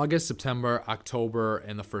 August, September, October,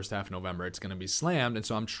 and the first half of November. It's going to be slammed. And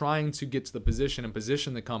so I'm trying to get to the position and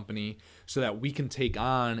position the company so that we can take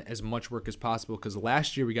on as much work as possible. Because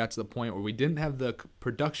last year we got to the point where we didn't have the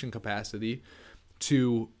production capacity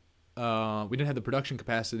to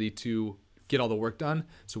get all the work done.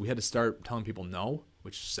 So we had to start telling people no,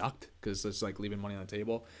 which sucked because it's like leaving money on the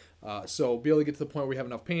table. So be able to get to the point where we have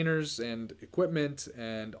enough painters and equipment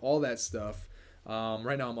and all that stuff.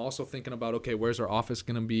 Right now I'm also thinking about, okay, where's our office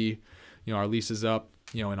going to be? Our lease is up,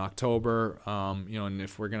 in October, and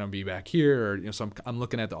if we're going to be back here, or, so I'm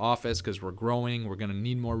looking at the office because we're growing, we're going to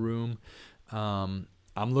need more room. I'm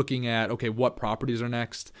looking at, okay, what properties are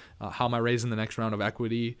next? How am I raising the next round of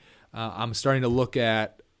equity? I'm starting to look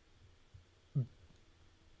at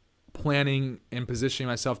planning and positioning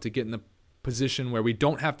myself to get in the position where we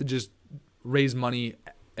don't have to just raise money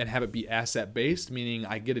and have it be asset based, meaning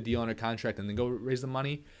I get a deal under contract and then go raise the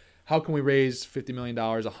money. How can we raise $50 million,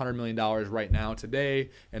 $100 million right now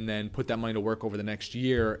today, and then put that money to work over the next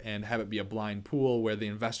year and have it be a blind pool where the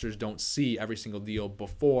investors don't see every single deal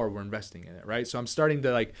before we're investing in it, right? So I'm starting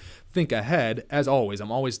to think ahead. As always,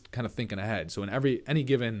 I'm always kind of thinking ahead. So in any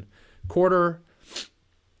given quarter,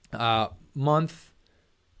 month,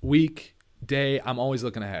 week, day, I'm always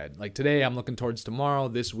looking ahead. Like today, I'm looking towards tomorrow.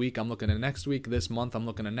 This week, I'm looking at next week. This month, I'm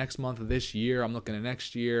looking at next month. This year, I'm looking at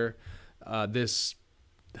next year. This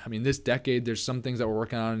decade, there's some things that we're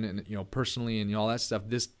working on, and personally, and all that stuff.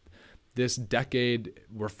 This decade,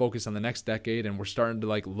 we're focused on the next decade, and we're starting to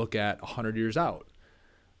look at 100 years out.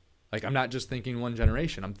 Like I'm not just thinking one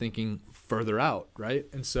generation. I'm thinking further out, right?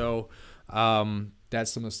 And so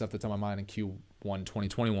that's some of the stuff that's on my mind in Q1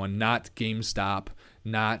 2021. Not GameStop,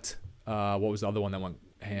 not what was the other one that went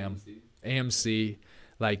ham? AMC.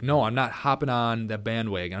 No, I'm not hopping on the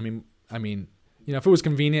bandwagon. I mean, if it was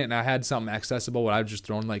convenient and I had something accessible, would I have just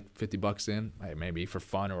thrown $50 in? Maybe for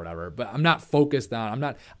fun or whatever. But I'm not focused on.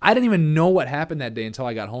 I didn't even know what happened that day until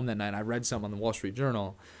I got home that night. And I read something on the Wall Street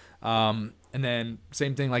Journal. And then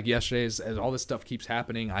same thing yesterday, as all this stuff keeps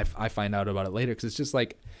happening, I find out about it later because it's just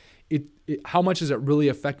how much is it really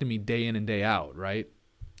affecting me day in and day out, right?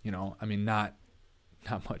 Not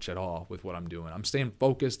much at all with what I'm doing. I'm staying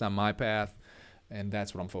focused on my path, and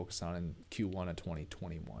that's what I'm focused on in Q1 of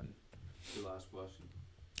 2021. Your last question.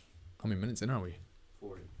 How many minutes in are we?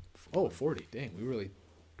 40. Oh, 40. Dang, we really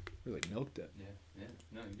milked it. Yeah.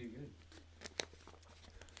 No, you did good.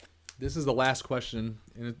 This is the last question,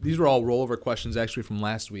 and these were all rollover questions actually from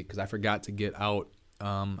last week because I forgot to get out.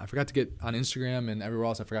 I forgot to get on Instagram and everywhere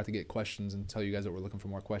else. I forgot to get questions and tell you guys that we're looking for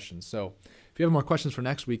more questions. So if you have more questions for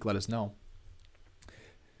next week, let us know.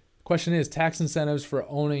 Question is tax incentives for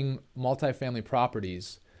owning multifamily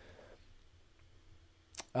properties.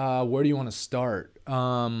 Where do you want to start?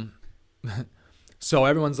 So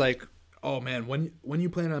everyone's like, oh man, when you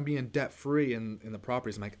plan on being debt free in the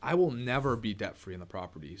properties? I'm like, I will never be debt free in the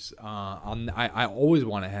properties. I always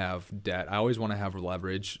want to have debt. I always want to have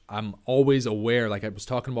leverage. I'm always aware, like I was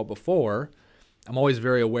talking about before, I'm always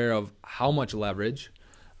very aware of how much leverage.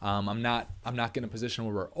 I'm not getting a position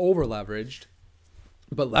where we're over leveraged,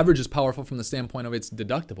 but leverage is powerful from the standpoint of it's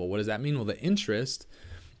deductible. What does that mean? Well, the interest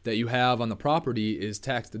that you have on the property is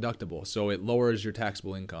tax deductible, so it lowers your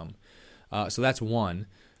taxable income. So that's one.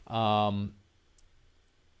 The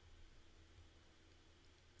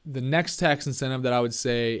next tax incentive that I would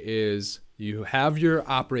say is you have your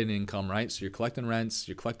operating income, right? So you're collecting rents,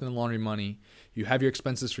 you're collecting the laundry money, you have your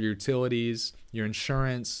expenses for your utilities, your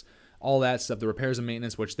insurance, all that stuff, the repairs and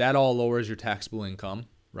maintenance, which that all lowers your taxable income,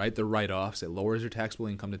 right? The write-offs, it lowers your taxable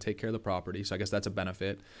income to take care of the property. So I guess that's a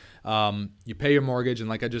benefit. You pay your mortgage, and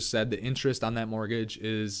like I just said, the interest on that mortgage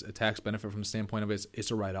is a tax benefit from the standpoint of it's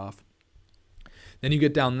a write-off. Then you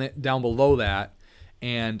get down below that,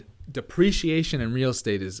 and depreciation in real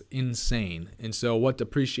estate is insane. And so what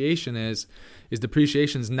depreciation is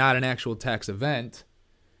depreciation is not an actual tax event,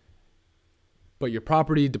 but your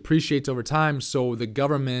property depreciates over time, so the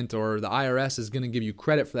government or the IRS is going to give you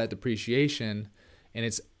credit for that depreciation, and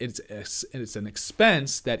it's an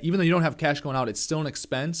expense that even though you don't have cash going out, it's still an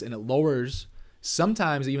expense, and it lowers,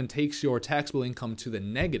 sometimes it even takes your taxable income to the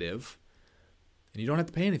negative, and you don't have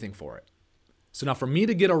to pay anything for it. So now for me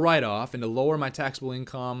to get a write-off and to lower my taxable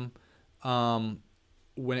income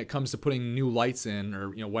when it comes to putting new lights in or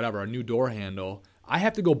whatever, a new door handle, I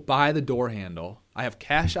have to go buy the door handle. I have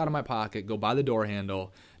cash out of my pocket, go buy the door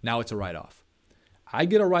handle. Now it's a write-off. I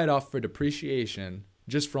get a write-off for depreciation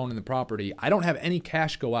just for owning the property. I don't have any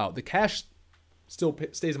cash go out. The cash still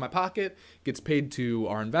stays in my pocket, gets paid to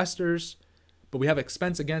our investors, but we have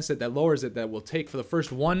expense against it that lowers it that will take for the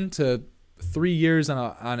first 1 to 3 years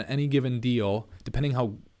on any given deal, depending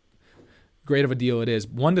how great of a deal it is.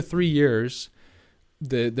 1 to 3 years,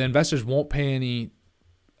 the investors won't pay any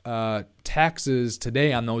taxes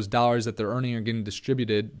today on those dollars that they're earning or getting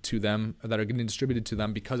distributed to them,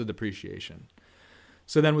 because of depreciation.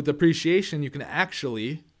 So then with depreciation, you can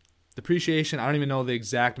actually, depreciation, I don't even know the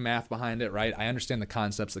exact math behind it, right? I understand the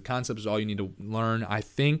concepts. The concepts is all you need to learn, I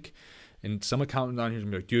think. And some accountant on here is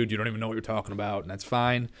going to be like, dude, you don't even know what you're talking about. And that's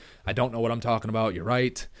fine. I don't know what I'm talking about. You're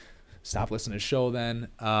right. Stop listening to the show then.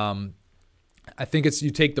 I think it's,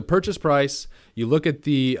 you take the purchase price, you look at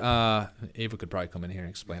the, Ava could probably come in here and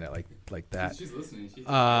explain it like that. She's listening.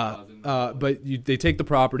 But they take the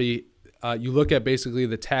property, you look at basically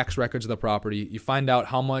the tax records of the property, you find out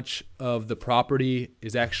how much of the property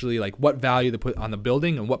is actually, like what value they put on the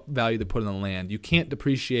building and what value they put on the land. You can't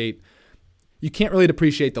really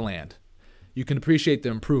depreciate the land. You can depreciate the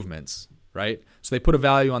improvements, right? So they put a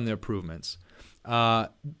value on the improvements.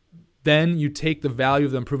 Then you take the value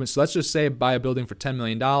of the improvements. So let's just say buy a building for $10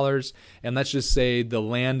 million, and let's just say the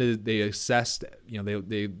land they assessed,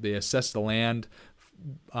 they assessed the land.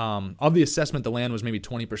 Of the assessment, the land was maybe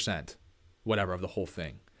 20%, whatever, of the whole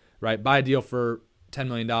thing, right? Buy a deal for $10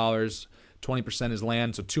 million, 20% is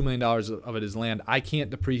land, so $2 million of it is land. I can't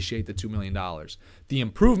depreciate the $2 million. The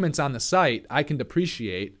improvements on the site, I can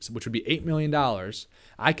depreciate, which would be $8 million.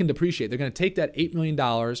 I can depreciate. They're going to take that $8 million.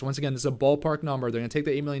 Once again, this is a ballpark number. They're going to take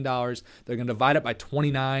the $8 million. They're going to divide it by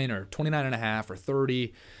 29 or 29 and a half or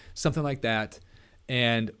 30, something like that.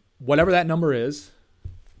 And whatever that number is,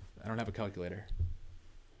 I don't have a calculator.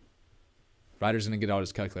 Ryder's going to get out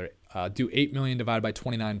his calculator. Do 8 million divided by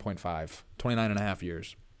 29.5, 29 and a half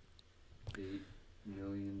years. 8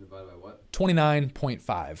 million divided by what?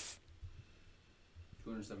 29.5.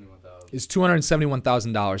 271,000. Is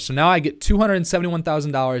 $271,000. So now I get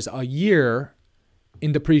 $271,000 a year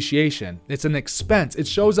in depreciation. It's an expense. It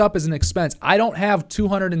shows up as an expense. I don't have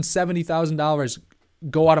 $270,000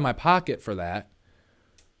 go out of my pocket for that,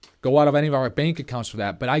 go out of any of our bank accounts for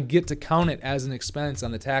that, but I get to count it as an expense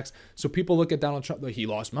on the tax. So people look at Donald Trump like he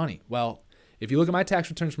lost money. Well, if you look at my tax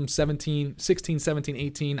returns from 16, 17,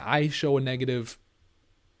 18, I show a negative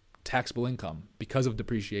taxable income because of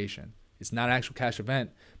depreciation. It's not an actual cash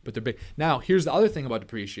event, but they're big. Now, here's the other thing about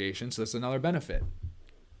depreciation. So that's another benefit.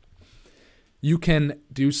 You can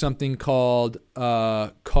do something called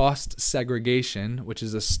cost segregation, which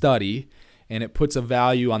is a study, and it puts a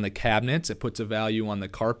value on the cabinets. It puts a value on the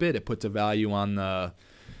carpet. It puts a value on the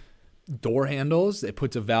door handles. It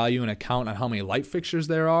puts a value and account on how many light fixtures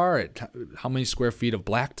there are, how many square feet of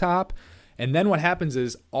blacktop. And then what happens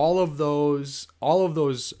is all of those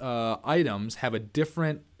items have a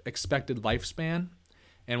different expected lifespan,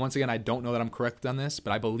 And once again, I don't know that I'm correct on this,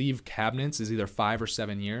 but I believe cabinets is either 5 or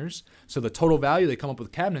 7 years. So the total value they come up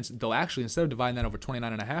with cabinets, they'll actually, instead of dividing that over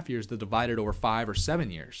 29 and a half years, they'll divide it over 5 or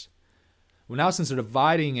 7 years. Well, now since they're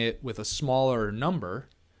dividing it with a smaller number,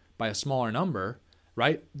 by a smaller number,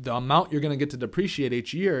 right, the amount you're going to get to depreciate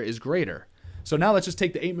each year is greater. So now let's just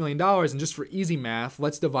take the $8 million and just for easy math,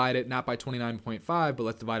 let's divide it not by 29.5, but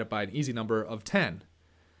let's divide it by an easy number of 10.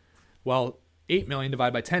 Well, 8 million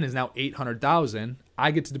divided by 10 is now 800,000.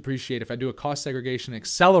 I get to depreciate. If I do a cost segregation,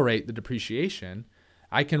 accelerate the depreciation,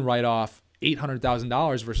 I can write off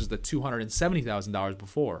 $800,000 versus the $270,000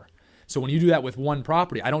 before. So when you do that with one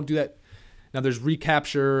property, I don't do that. Now there's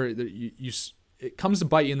recapture. It comes to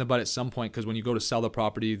bite you in the butt at some point because when you go to sell the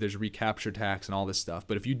property, there's recapture tax and all this stuff.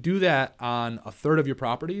 But if you do that on a third of your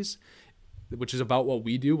properties, which is about what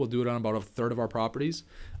we do, we'll do it on about a third of our properties.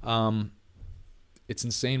 It's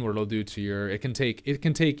insane what it'll do to your. It can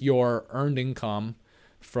take your earned income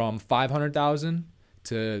from 500,000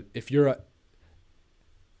 to it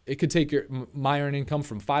could take my earned income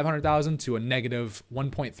from 500,000 to a negative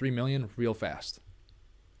 1.3 million real fast.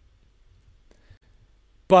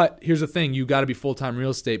 But here's the thing: you got to be full-time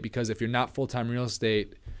real estate, because if you're not full-time real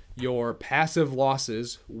estate, your passive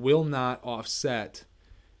losses will not offset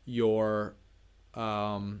your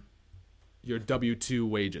W-2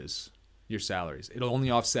 wages. Your salaries. It'll only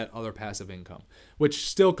offset other passive income, which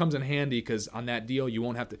still comes in handy because on that deal, you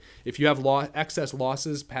won't have to, if you have excess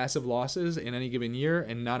losses, passive losses in any given year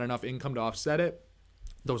and not enough income to offset it,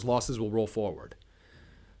 those losses will roll forward.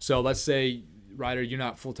 So let's say, Ryder, you're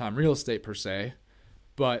not full-time real estate per se,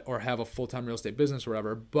 or have a full-time real estate business or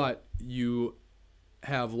whatever, but you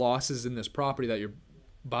have losses in this property that you're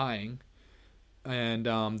buying and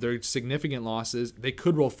they're significant losses. They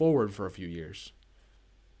could roll forward for a few years.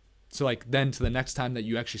 So like then to the next time that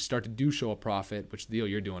you actually start to do show a profit, which the deal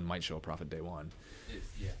you're doing might show a profit day one.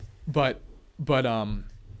 Yeah. But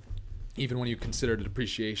even when you consider the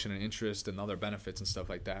depreciation and interest and other benefits and stuff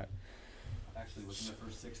like that. Actually, within the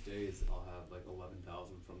first 6 days, I'll have like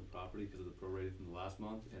 11,000 from the property because of the prorated from the last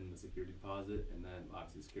month and the security deposit, and then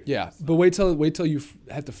obviously security. Yeah, but wait till you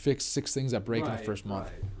have to fix 6 things that break in the first month.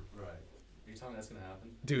 Right. Are you telling me that's gonna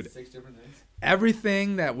happen? Dude, 6 different things.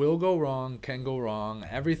 Everything that will go wrong can go wrong.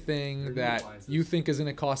 Everything that you think is going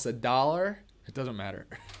to cost $1, it doesn't matter.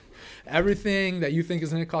 Everything that you think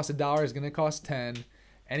is going to cost $1 is going to cost 10.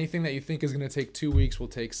 Anything that you think is going to take 2 weeks will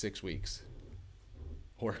take 6 weeks,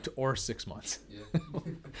 or 6 months. Yeah.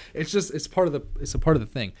 It's a part of the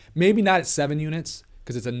thing. Maybe not at 7 units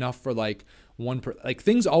because it's enough for like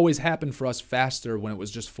things always happen for us faster when it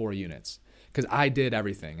was just 4 units. Because I did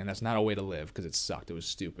everything, and that's not a way to live because it sucked. It was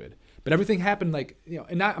stupid. But everything happened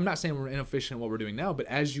and I'm not saying we're inefficient in what we're doing now, but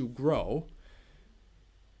as you grow,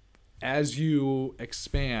 as you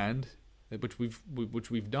expand, which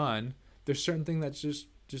we've done, there's certain things that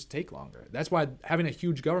just take longer. That's why having a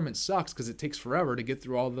huge government sucks, because it takes forever to get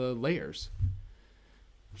through all the layers.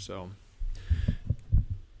 So,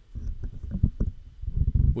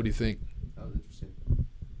 what do you think? That was interesting.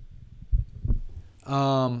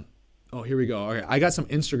 Oh, here we go. Okay, I got some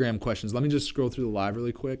Instagram questions. Let me just scroll through the live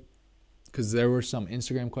really quick, because there were some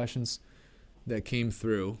Instagram questions that came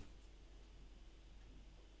through.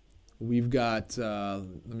 We've got,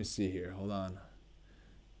 let me see here. Hold on.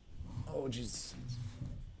 Oh, jeez.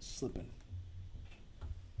 Slipping.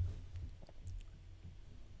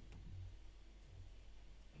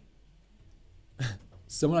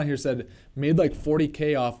 Someone on here said, made like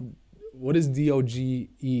 40K off. What is DogeCoin?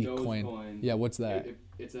 DogeCoin. Yeah, what's that?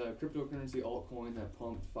 It's a cryptocurrency altcoin that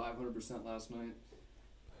pumped 500% last night.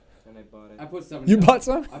 And I bought it. I put $70. You bought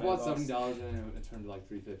some? I bought $70 in and it turned to like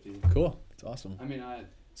 $350. Cool. That's awesome. I mean,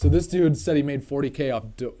 So this dude said he made 40K off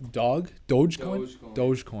DogeCoin? Dogecoin.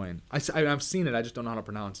 DogeCoin. I've seen it. I just don't know how to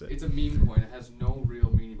pronounce it. It's a meme coin. It has no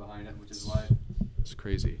real meaning behind it, which is why. It's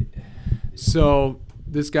crazy. So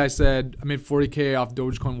this guy said, I made 40K off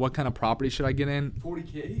Dogecoin. What kind of property should I get in?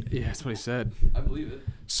 40K? Yeah, that's what he said. I believe it.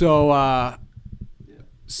 So,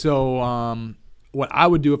 what I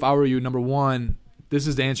would do if I were you, number one, this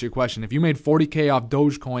is to answer your question. If you made 40K off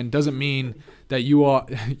Dogecoin, doesn't mean that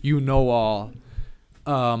you know all.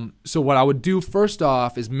 So what I would do first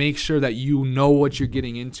off is make sure that you know what you're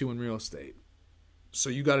getting into in real estate. So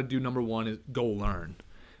you got to do number one is go learn,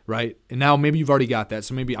 right? And now maybe you've already got that.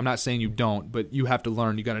 So maybe I'm not saying you don't, but you have to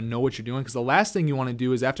learn. You got to know what you're doing, because the last thing you want to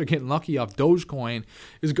do is after getting lucky off Dogecoin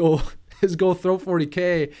is go throw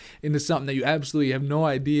 40K into something that you absolutely have no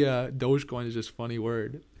idea. Dogecoin is just a funny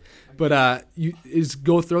word. But you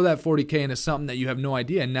go throw that 40K into something that you have no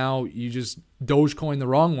idea, and now you just Dogecoin the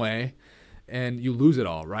wrong way, and you lose it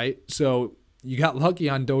all, right? So you got lucky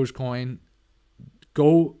on Dogecoin,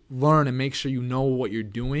 go learn and make sure you know what you're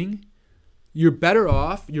doing. You're better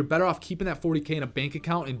off keeping that 40K in a bank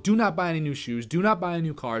account, and do not buy any new shoes, do not buy a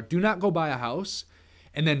new car, do not go buy a house,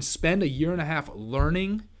 and then spend a year and a half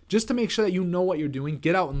learning just to make sure that you know what you're doing.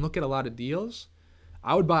 Get out and look at a lot of deals.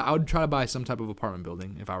 I would try to buy some type of apartment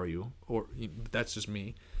building if I were you, or that's just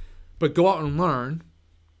me. But go out and learn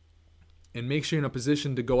and make sure you're in a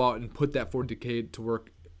position to go out and put that 40K to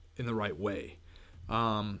work in the right way.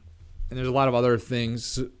 And there's a lot of other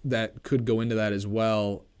things that could go into that as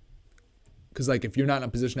well. Because, like, if you're not in a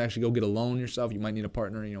position to actually go get a loan yourself, you might need a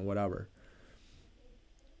partner, whatever.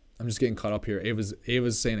 I'm just getting caught up here.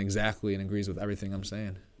 Ava's saying exactly and agrees with everything I'm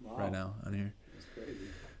saying right now on here. That's crazy.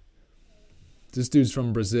 This dude's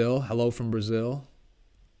from Brazil. Hello from Brazil.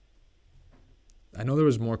 I know there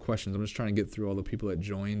was more questions. I'm just trying to get through all the people that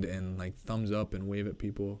joined and, like, thumbs up and wave at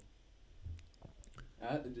people.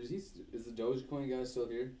 Is the DogeCoin guy still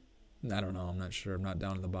here? I don't know. I'm not sure. I'm not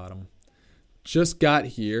down to the bottom. Just got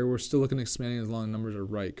here. We're still looking at expanding as long as numbers are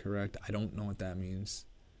right, correct? I don't know what that means.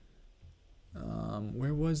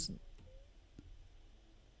 Where was...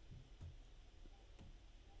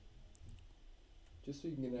 Just so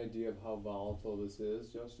you can get an idea of how volatile this is,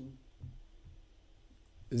 Justin.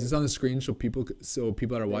 Is this on the screen so people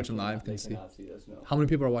that are watching live can see? They cannot see this, no. How many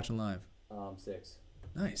people are watching live? 6.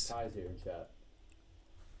 Nice. Ty's here in chat.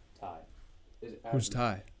 Ty. Who's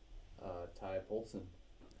Ty? Ty Polson.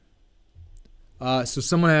 So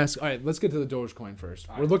someone asked, all right, let's get to the Dogecoin first.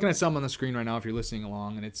 All We're right. looking at something on the screen right now if you're listening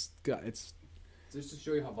along, and it's Just to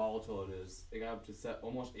show you how volatile it is, they got up to set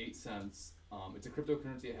almost 8 cents. It's a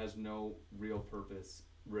cryptocurrency. It has no real purpose,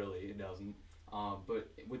 really. It doesn't.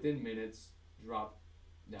 But within minutes, drop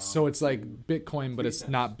down. so it's like to Bitcoin, but 3 it's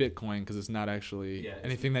cents. not Bitcoin because it's not actually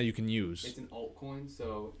anything that you can use. It's an altcoin,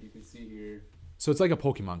 so you can see here. So it's like a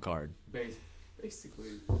Pokemon card.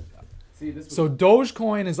 Basically. See, this was So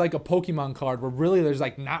Dogecoin is like a Pokemon card where really there's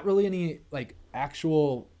like not really any like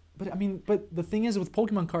actual, but the thing is with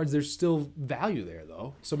Pokemon cards there's still value there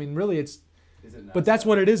though. So really it's, is it but that's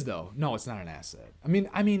what it is though. No, it's not an asset.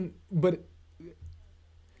 But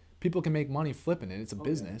people can make money flipping it. It's a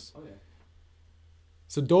business. Oh yeah.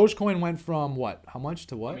 So Dogecoin went from what? How much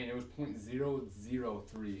to what? It was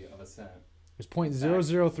 0.003 of a cent. It was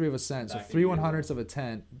 0.003 of a cent. So Back a 3 year 100ths of a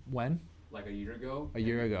cent. When? Like a year ago. A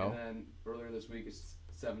year ago. And then earlier this week it's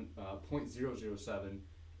 0.007, and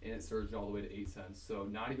it surged all the way to 8 cents. So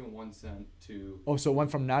not even 1 cent to. Oh, so it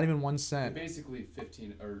went from not even 1 cent. Basically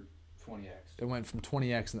 15 or 20x. It went from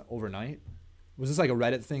 20x overnight. Was this like a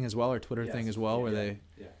Reddit thing as well or Twitter thing as well, where they?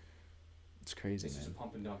 Yeah. It's crazy, It's man. just a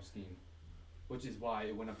pump and dump scheme, which is why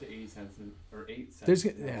it went up to 80 cents or 8 cents.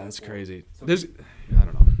 That's crazy. So I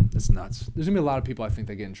don't know. That's nuts. There's gonna be a lot of people I think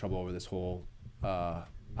that get in trouble over this whole.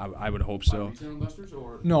 I would hope so. Retail investors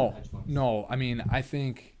or No, hedge funds? no. I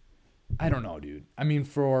don't know, dude.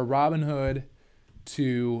 For Robinhood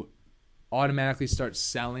to automatically start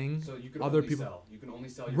selling So you can other only people, sell. You can only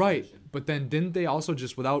sell your right? position. But then didn't they also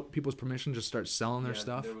just without people's permission just start selling their Yeah,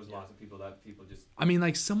 stuff? There was lots of people just.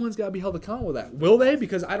 Someone's got to be held accountable with that. Will they?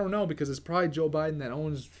 Because I don't know. Because it's probably Joe Biden that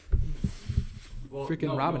owns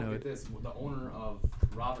freaking Robinhood. No, get this. The owner of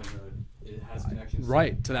Robinhood, it has connections.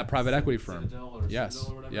 Right, to that private equity firm. Citadel or Yes.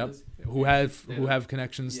 Citadel or whatever Yep. it is. Who have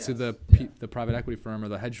connections to Yes. the private equity firm or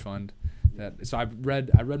the hedge fund. So I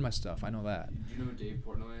read my stuff. I know that. Do you know who Dave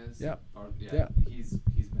Portnoy is? Yeah. Yeah. He's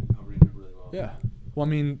been covering it really well. Yeah. Well,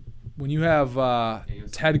 when you have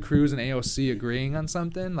Ted Cruz and AOC agreeing on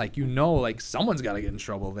something, someone's got to get in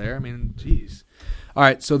trouble there. Jeez. All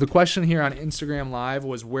right, so the question here on Instagram Live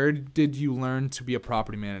was, where did you learn to be a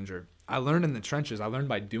property manager? I learned in the trenches. I learned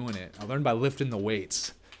by doing it. I learned by lifting the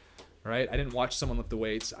weights, right? I didn't watch someone lift the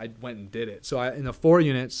weights. I went and did it. So in the 4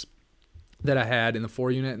 units that I had, in the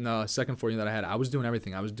 4 unit and the second 4 unit that I had, I was doing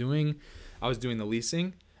everything. I was doing the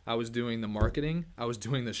leasing. I was doing the marketing. I was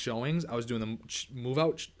doing the showings. I was doing the move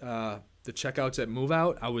out, the checkouts at move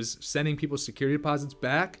out. I was sending people's security deposits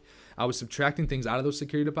back. I was subtracting things out of those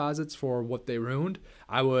security deposits for what they ruined.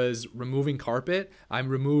 I was removing carpet. I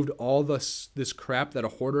removed all this crap that a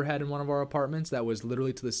hoarder had in one of our apartments that was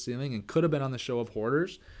literally to the ceiling and could have been on the show of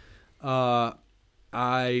hoarders.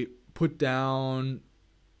 I put down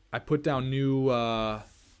new. I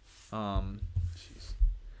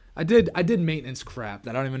did maintenance crap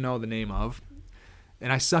that I don't even know the name of.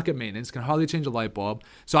 And I suck at maintenance, can hardly change a light bulb.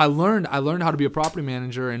 So I learned how to be a property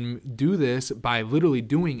manager and do this by literally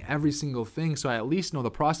doing every single thing. So I at least know the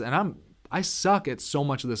process. And I suck at so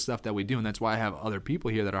much of the stuff that we do, and that's why I have other people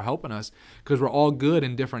here that are helping us because we're all good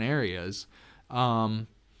in different areas. But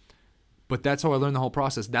that's how I learned the whole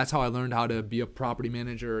process. That's how I learned how to be a property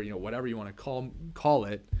manager, whatever you want to call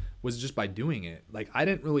it. was just by doing it. Like, I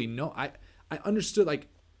didn't really know. I understood, like,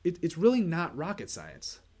 it's really not rocket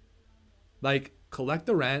science. Like, collect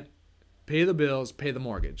the rent, pay the bills, pay the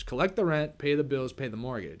mortgage. Collect the rent, pay the bills, pay the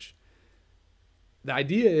mortgage. The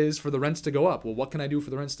idea is for the rents to go up. Well, what can I do for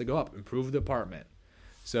the rents to go up? Improve the apartment.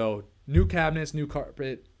 So new cabinets, new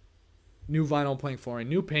carpet, new vinyl plank flooring,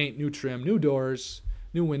 new paint, new trim, new doors,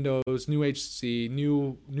 new windows, new HC,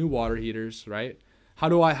 new water heaters, right? How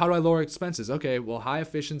do I lower expenses? Okay, well, high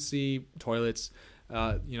efficiency toilets,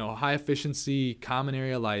 high efficiency common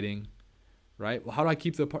area lighting, right? Well, how do I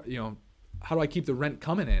keep the rent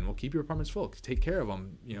coming in? Well, keep your apartments full. Take care of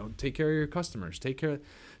them. Take care of your customers.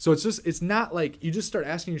 So it's not like you just start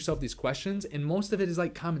asking yourself these questions, and most of it is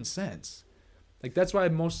like common sense. Like, that's why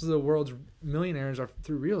most of the world's millionaires are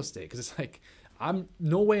through real estate, because it's like, I'm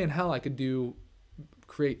no way in hell I could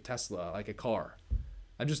create Tesla, like a car.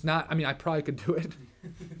 I'm just not. I mean, I probably could do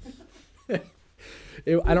it.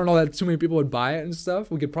 I don't know that too many people would buy it and stuff.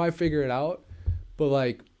 We could probably figure it out, but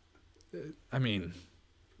like, I mean,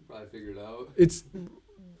 probably figure it out.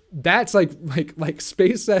 That's like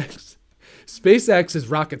SpaceX. SpaceX is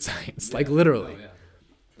rocket science, Yeah. like literally. Oh, yeah.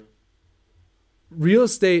 True. Real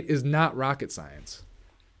estate is not rocket science.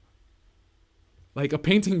 Like, a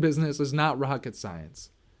painting business is not rocket science.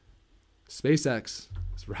 SpaceX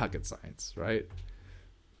is rocket science, right?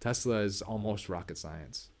 Tesla is almost rocket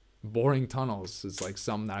science. Boring tunnels is like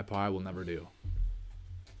something that I probably will never do.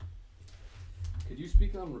 Could you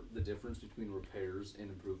speak on the difference between repairs and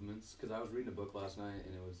improvements? Because I was reading a book last night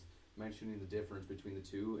and it was mentioning the difference between the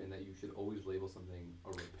two, and that you should always label something a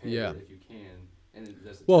repair if you can. And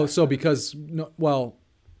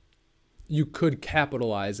you could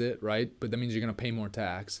capitalize it, right? But that means you're going to pay more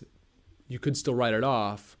tax. You could still write it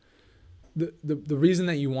off. The reason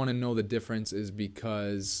that you want to know the difference is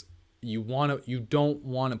because you don't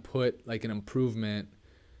want to put like an improvement.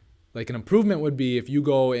 Like, an improvement would be if you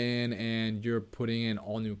go in and you're putting in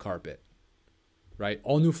all new carpet, right?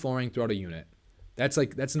 All new flooring throughout a unit. That's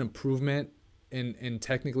an improvement, and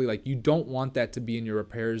technically, like, you don't want that to be in your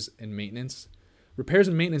repairs and maintenance. Repairs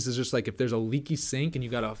and maintenance is just like if there's a leaky sink and you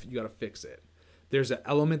gotta fix it. There's an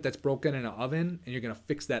element that's broken in an oven and you're gonna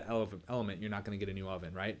fix that element. You're not gonna get a new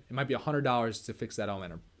oven, right? It might be $100 to fix that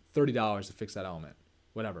element, or $30 to fix that element,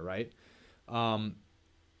 whatever, right? That'll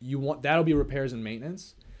be repairs and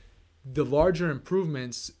maintenance. The larger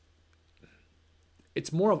improvements,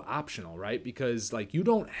 it's more of optional, right? Because like, you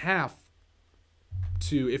don't have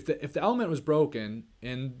to, if the element was broken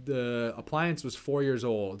and the appliance was 4 years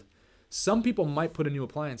old, some people might put a new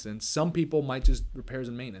appliance in, some people might just repairs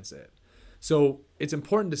and maintenance it. So it's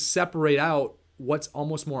important to separate out what's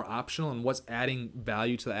almost more optional and what's adding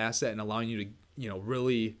value to the asset and allowing you to,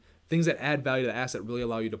 really, things that add value to the asset really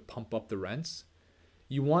allow you to pump up the rents.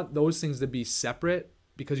 You want those things to be separate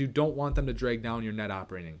because you don't want them to drag down your net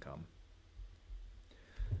operating income.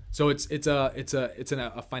 So it's a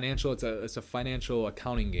financial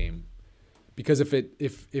accounting game, because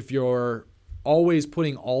if you're always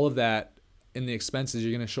putting all of that in the expenses,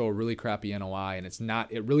 you're going to show a really crappy NOI, and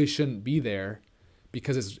it really shouldn't be there,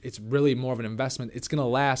 because it's really more of an investment. It's going to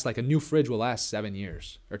last, like a new fridge will last 7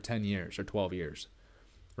 years or 10 years or 12 years,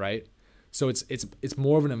 right? So it's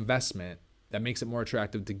more of an investment that makes it more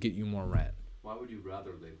attractive to get you more rent. Why would you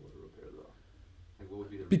rather label it a repair though? Like, what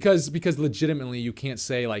would be the reason? Because legitimately you can't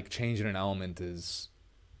say like changing an element is,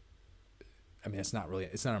 I mean, it's not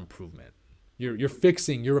an improvement. You're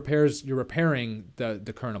repairing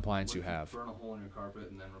the current appliance you have. Burn a hole in your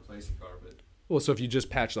carpet and then replace the carpet. Well, so if you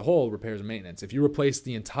just patch the hole, repairs and maintenance. If you replace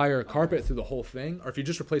the entire carpet through the whole thing, or if you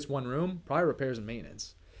just replace one room, probably repairs and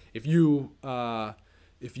maintenance. If you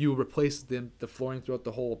replace the flooring throughout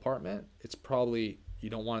the whole apartment, it's probably, you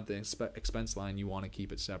don't want the expense line. You want to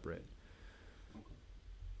keep it separate. Okay.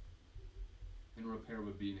 And repair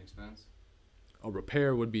would be an expense? A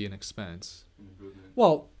repair would be an expense. An improvement.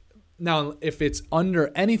 Well, now if it's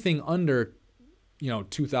anything under,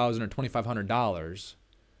 $2,000 or $2,500,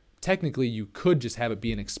 technically you could just have it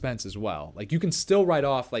be an expense as well. Like, you can still write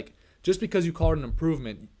off, like, just because you call it an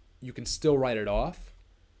improvement, you can still write it off,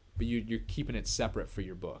 but you're keeping it separate for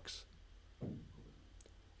your books.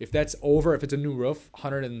 If it's a new roof,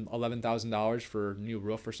 $111,000 for a new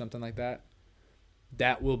roof or something like that,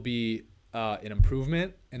 that will be an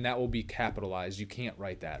improvement, and that will be capitalized. You can't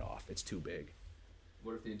write that off. It's too big.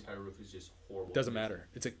 What if the entire roof is just horrible? Doesn't matter.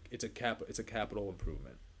 It's a capital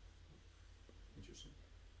improvement. Interesting.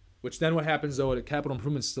 Which then what happens though? A capital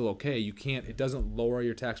improvement's still okay. It doesn't lower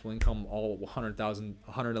your taxable income all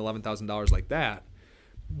 $111,000 like that,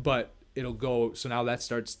 but it'll go. So now that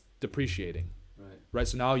starts depreciating. Right. Right.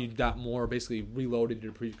 So now you got more basically reloaded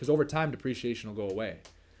because over time depreciation will go away.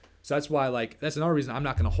 So that's why, like, that's another reason I'm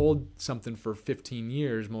not going to hold something for 15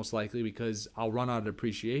 years, most likely, because I'll run out of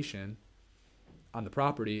depreciation on the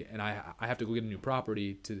property, and I have to go get a new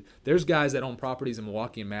property. There's guys that own properties in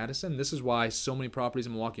Milwaukee and Madison. This is why so many properties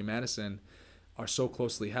in Milwaukee and Madison are so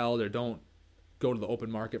closely held or don't go to the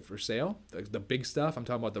open market for sale. The big stuff, I'm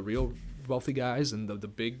talking about the real wealthy guys and the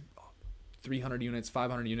big 300 units,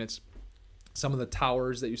 500 units, some of the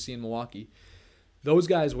towers that you see in Milwaukee. Those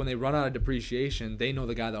guys, when they run out of depreciation, they know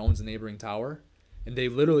the guy that owns the neighboring tower, and they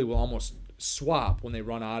literally will almost swap when they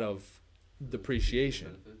run out of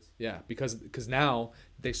depreciation. Yeah, because now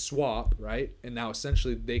they swap, right? And now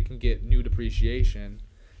essentially they can get new depreciation,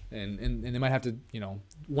 and they might have to,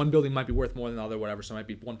 one building might be worth more than the other, whatever. So it might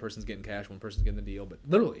be one person's getting cash, one person's getting the deal. But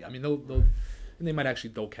literally, I mean, they'll and they might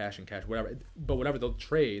actually they'll cash, whatever. But whatever, they'll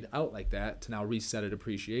trade out like that to now reset a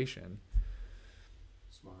depreciation.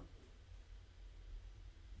 Smart.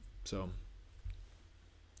 So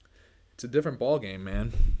it's a different ball game,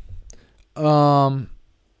 man.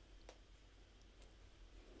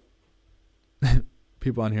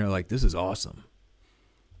 People on here are like, this is awesome.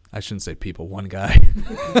 I shouldn't say people, one guy.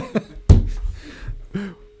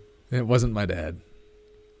 It wasn't my dad.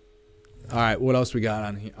 All right, what else we got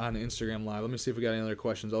on Instagram Live? Let me see if we got any other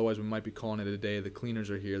questions. Otherwise, we might be calling it a day. The cleaners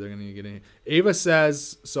are here. They're going to get in. Ava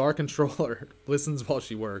says, so our controller listens while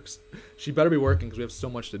she works. She better be working because we have so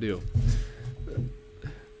much to do.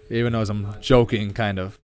 Ava knows I'm joking, kind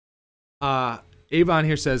of. Ava on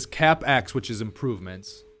here says, CapEx, which is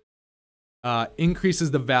improvements,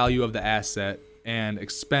 increases the value of the asset, and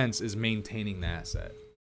expense is maintaining the asset.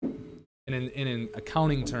 And in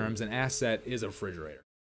accounting terms, an asset is a refrigerator.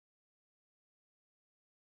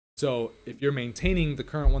 So if you're maintaining the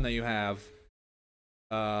current one that you have,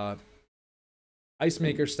 ice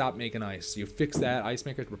maker stopped making ice. You fix that, ice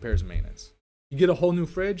maker repairs and maintenance. You get a whole new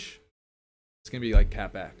fridge, it's gonna be like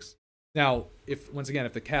CapEx. Now, if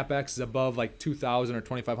the CapEx is above like $2,000 or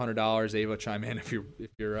 $2,500, Ava, chime in if you're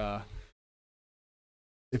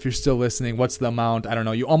still listening. What's the amount? I don't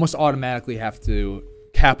know. You almost automatically have to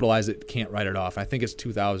capitalize it. Can't write it off. I think it's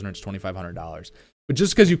 $2,000 or it's $2,500. But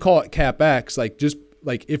just because you call it CapEx,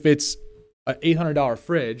 like if it's an $800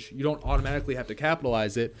 fridge, you don't automatically have to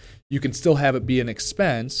capitalize it. You can still have it be an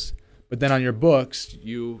expense, but then on your books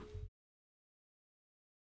you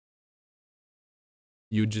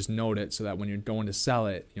just note it so that when you're going to sell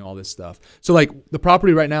it, all this stuff. So like the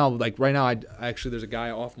property right now, I actually there's a guy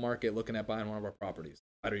off market looking at buying one of our properties.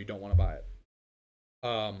 Either you don't want to buy it.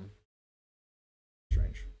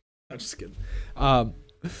 Strange. I'm just kidding.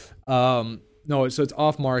 No, so it's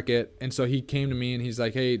off market, and so he came to me and he's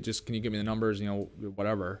like, "Hey, just can you give me the numbers?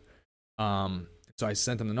 Whatever." So I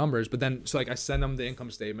sent him the numbers, but then I send him the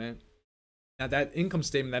income statement. Now that income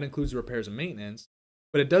statement that includes the repairs and maintenance,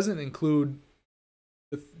 but it doesn't include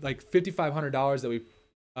the $5,500 that we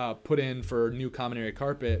put in for new common area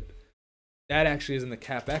carpet. That actually is in the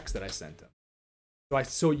CapEx that I sent him.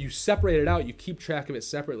 So you separate it out, you keep track of it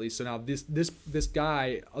separately. So now this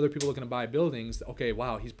guy, other people looking to buy buildings, okay,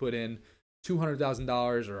 wow, he's put in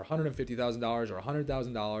 $200,000 or $150,000 or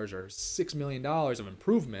 $100,000 or $6 million of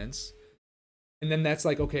improvements. And then that's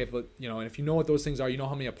like, okay, but and if you know what those things are, you know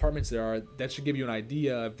how many apartments there are, that should give you an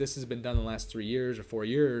idea if this has been done in the last 3 years or 4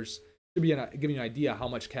 years. Should be giving you an idea how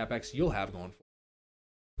much CapEx you'll have going for.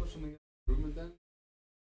 Something improvement then?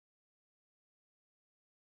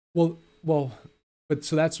 Well, but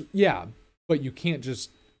so that's but you can't just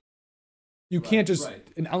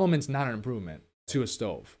an element's not an improvement to a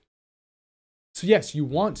stove. So yes, you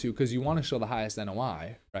want to because you want to show the highest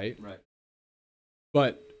NOI, right? Right.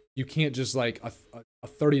 But you can't just like a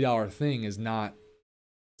 $30 thing is not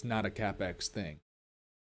a CapEx thing.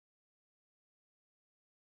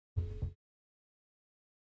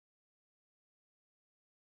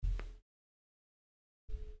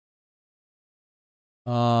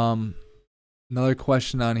 Another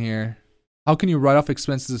question on here. How can you write off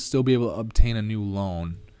expenses to still be able to obtain a new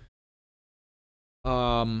loan?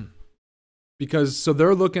 Because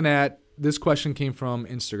they're looking at, this question came from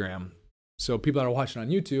Instagram. So people that are watching on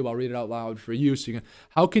YouTube, I'll read it out loud for you.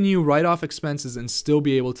 How can you write off expenses and still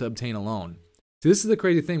be able to obtain a loan? So this is the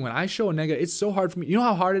crazy thing. When I show a negative, it's so hard for me. You know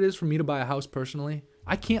how hard it is for me to buy a house personally?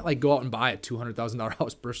 I can't go out and buy a $200,000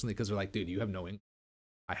 house personally because they're like, dude, you have no income.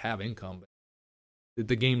 I have income, but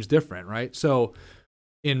the game's different, right? So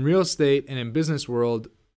in real estate and in business world,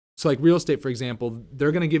 so like real estate, for example,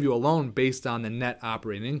 they're going to give you a loan based on the net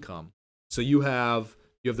operating income. So you have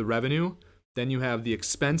the revenue, then you have the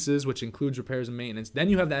expenses, which includes repairs and maintenance. Then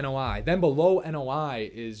you have the NOI. Then below NOI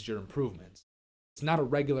is your improvements. It's not a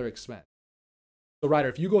regular expense. So Ryder,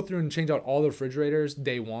 if you go through and change out all the refrigerators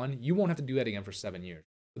day one, you won't have to do that again for 7 years.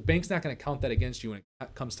 The bank's not going to count that against you when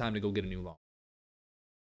it comes time to go get a new loan.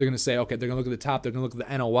 They're going to say, okay, they're going to look at the top, they're going to look at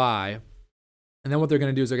the NOI, and then what they're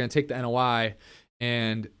going to do is they're going to take the NOI,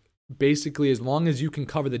 and basically as long as you can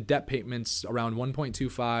cover the debt payments around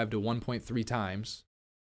 1.25 to 1.3 times,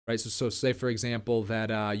 right? So say, for example,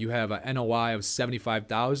 that you have a NOI of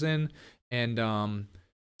 $75,000, and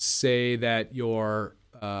say that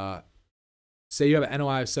say you have an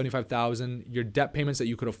NOI of $75,000, your debt payments that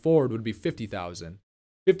you could afford would be $50,000.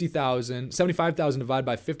 $75,000 divided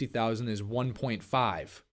by $50,000 is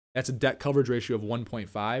 1.5. That's a debt coverage ratio of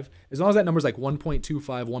 1.5. As long as that number is like 1.25,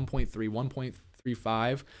 1.3,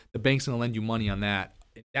 1.35, the bank's going to lend you money on that.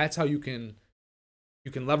 That's how you can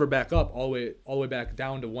lever back up all the way back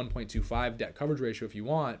down to 1.25 debt coverage ratio if you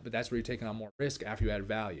want, but that's where you're taking on more risk after you add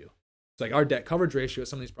value. It's like our debt coverage ratio at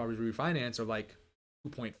some of these properties we refinance are like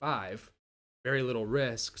 2.5, very little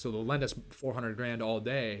risk. So they'll lend us $400,000 all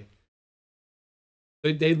day.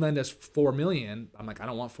 They'd lend us $4 million. I'm like, I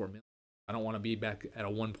don't want $4 million. I don't want to be back at a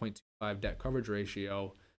 1.25 debt coverage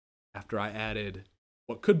ratio after I added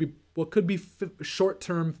what could be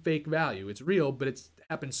short-term fake value. It's real, but it's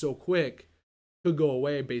happened so quick. Could go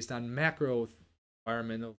away based on macro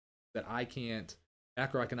environmental that I can't,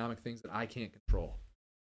 macroeconomic things that I can't control.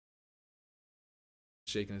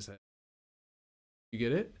 Shaking his head. You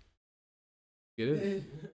get it? Get it?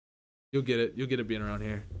 You'll get it. You'll get it being around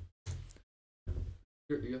here.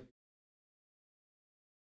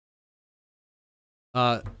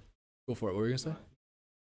 Go for it. What were you gonna say?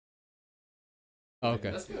 Oh,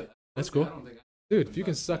 okay. That's good. That's cool. Dude, if you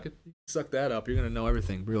can suck that up, you're gonna know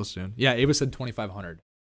everything real soon. Yeah, Ava said 2,500.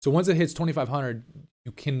 So once it hits 2,500,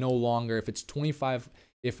 you can no longer, if it's 25,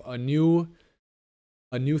 if a new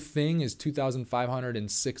thing is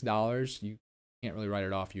 $2,506, you can't really write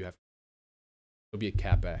it off. It'll be a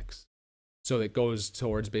CapEx. So it goes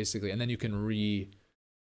towards basically, and then you can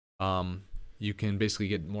basically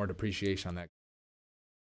get more depreciation on that.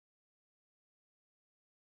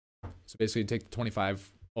 So basically you take the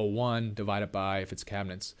 2,501, divide it by, if it's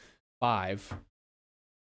cabinets, 5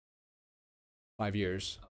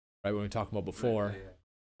 years, right? When we talked about before, right, yeah.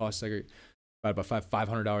 Cost segregate, divided by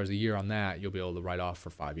 $500 a year on that, you'll be able to write off for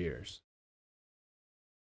 5 years.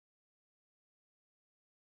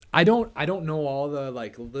 I don't know all the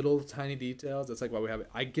like little tiny details. That's like why we have it.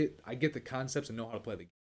 I get the concepts and know how to play the game.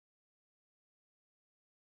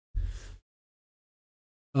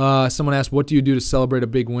 Someone asked, what do you do to celebrate a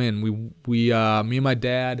big win? Me and my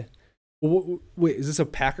dad. Wait, is this a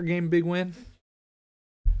Packer game big win?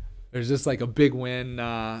 There's just like a big win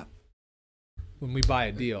when we buy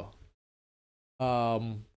a deal.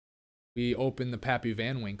 We opened the Pappy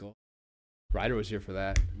Van Winkle. Ryder was here for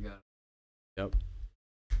that. Yeah. Yep.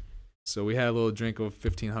 So we had a little drink of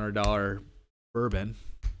 $1,500 bourbon.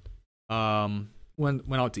 Went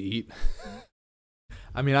out to eat.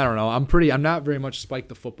 I mean, I don't know. I'm not very much spiked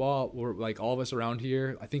the football. We're like all of us around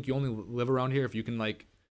here. I think you only live around here if you can like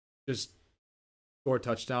just score a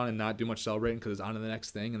touchdown and not do much celebrating because it's on to the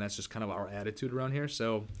next thing. And that's just kind of our attitude around here.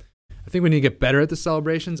 So I think we need to get better at the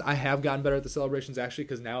celebrations. I have gotten better at the celebrations actually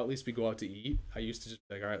because now at least we go out to eat. I used to just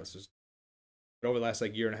be like, all right, let's just. But over the last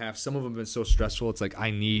like year and a half, some of them have been so stressful. It's like I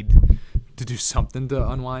need to do something to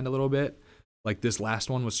unwind a little bit. Like this last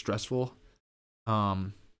one was stressful.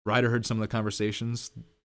 Ryder heard some of the conversations,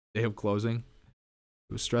 day of closing.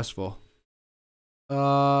 It was stressful.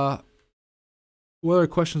 What other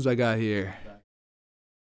questions I got here?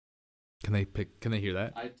 Can they hear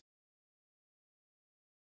that?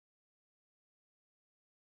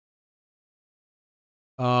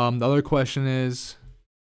 The other question is,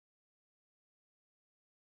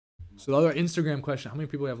 so the other Instagram question, how many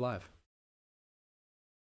people we have live?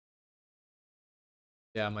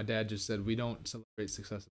 Yeah, my dad just said we don't celebrate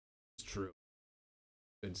success. It's true.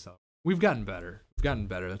 Good stuff. We've gotten better.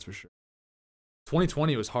 That's for sure.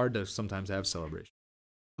 2020 was hard to sometimes have celebration.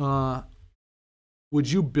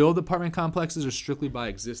 Would you build apartment complexes or strictly buy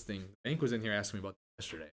existing? Bank was in here asking me about that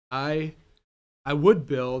yesterday. I would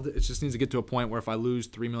build. It just needs to get to a point where if I lose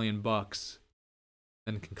 $3 million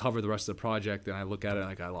and can cover the rest of the project, then I look at it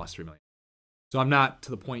like I lost $3 million. So I'm not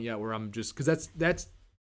to the point yet where I'm just, because that's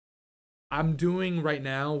I'm doing right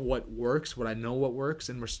now what works, what I know what works,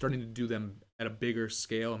 and we're starting to do them at a bigger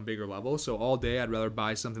scale and bigger level. So all day I'd rather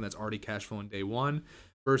buy something that's already cash flowing day one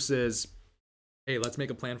versus, hey, let's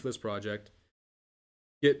make a plan for this project.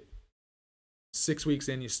 Get 6 weeks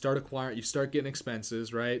in, you start getting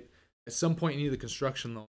expenses, right? At some point you need the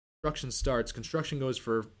construction loan. Construction goes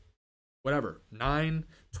for whatever, 9,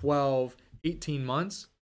 12, 18 months.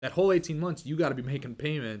 That whole 18 months, you got to be making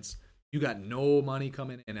payments You got no money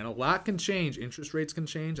coming in, and a lot can change. Interest rates can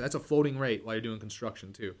change. That's a floating rate while you're doing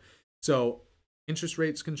construction too. So interest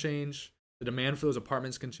rates can change. The demand for those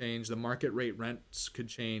apartments can change. The market rate rents could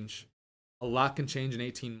change. A lot can change in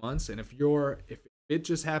 18 months. And if it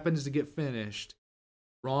just happens to get finished,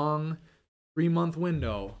 wrong 3-month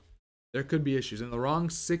window, there could be issues. In the wrong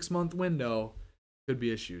 6-month window, could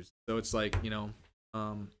be issues. So it's like,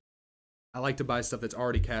 I like to buy stuff that's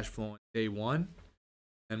already cash flowing day one,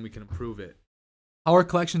 and we can improve it. How are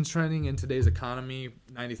collections trending in today's economy?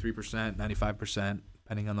 93%, 95%,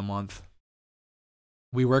 depending on the month.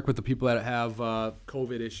 We work with the people that have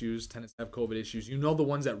COVID issues, tenants that have COVID issues. You know the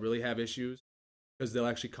ones that really have issues because they'll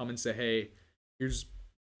actually come and say, hey, here's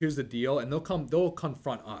the deal. And they'll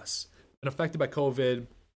confront us. Been affected by COVID.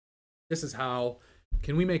 This is how.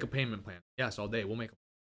 Can we make a payment plan? Yes, all day. We'll make a plan.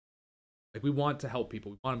 Like, we want to help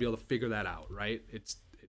people. We want to be able to figure that out, right? It's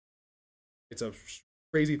a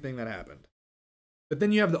crazy thing that happened. But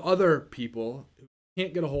then you have the other people who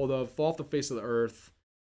can't get a hold of, fall off the face of the earth.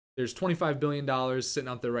 There's $25 billion sitting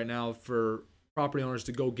out there right now for property owners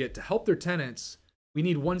to go get to help their tenants. We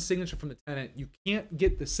need one signature from the tenant. You can't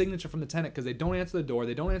get the signature from the tenant because they don't answer the door.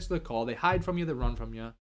 They don't answer the call. They hide from you. They run from you.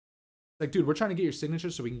 It's like, dude, we're trying to get your signature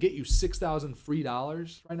so we can get you $6,000 free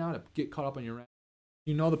dollars right now to get caught up on your rent.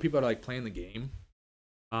 You know the people that are like playing the game.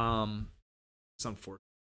 It's unfortunate.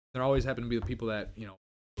 There always happen to be the people that, a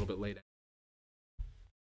little bit late.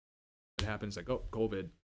 It happens like, oh, COVID.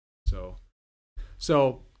 So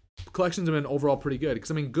collections have been overall pretty good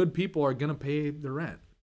because good people are gonna pay the rent.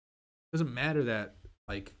 It doesn't matter that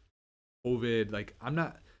like COVID. Like I'm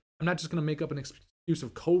not just gonna make up an excuse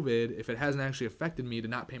of COVID if it hasn't actually affected me to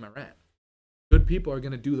not pay my rent. Good people are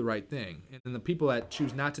gonna do the right thing, and then the people that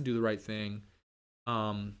choose not to do the right thing,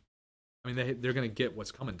 they're gonna get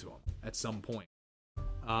what's coming to them at some point.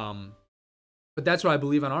 But that's what I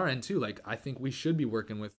believe on our end too. Like I think we should be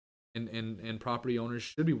working with, and property owners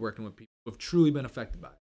should be working with people who have truly been affected by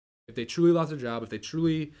it. If they truly lost their job, if they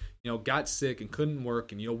truly, got sick and couldn't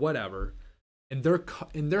work and, whatever, and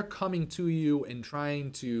they're coming to you and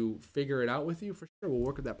trying to figure it out with you, for sure, we'll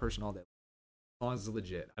work with that person all day. As long as it's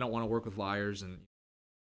legit. I don't want to work with liars and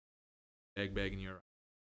begging you around.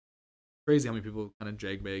 Crazy how many people kind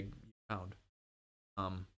of beg around.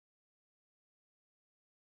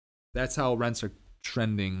 That's how rents are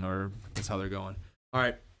trending, or that's how they're going. All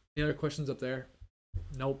right. Any other questions up there?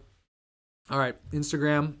 Nope. All right.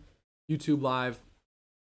 Instagram, YouTube Live,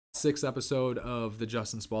 6th episode of the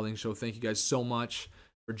Justin Spaulding Show. Thank you guys so much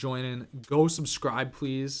for joining. Go subscribe,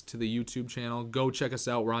 please, to the YouTube channel. Go check us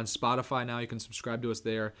out. We're on Spotify now. You can subscribe to us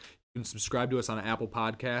there. You can subscribe to us on Apple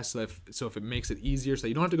Podcasts. So if it makes it easier, so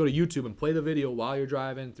you don't have to go to YouTube and play the video while you're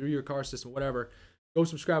driving through your car system, whatever. Go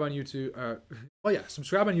subscribe on YouTube.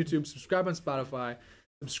 Subscribe on YouTube. Subscribe on Spotify.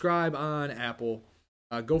 Subscribe on Apple.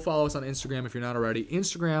 Go follow us on Instagram if you're not already.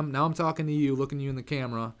 Instagram, now I'm talking to you, looking you in the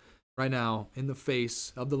camera right now, in the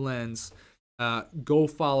face of the lens. Go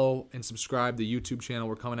follow and subscribe the YouTube channel.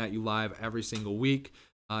 We're coming at you live every single week.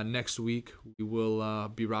 Next week, we will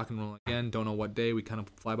be rock and rolling again. Don't know what day. We kind of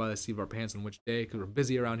fly by the seat of our pants on which day because we're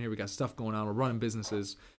busy around here. We got stuff going on. We're running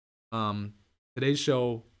businesses. Today's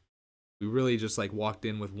show, we really just like walked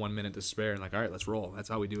in with 1 minute to spare and like, all right, let's roll. That's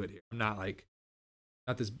how we do it here. I'm not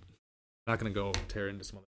going to go tear into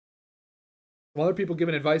some other people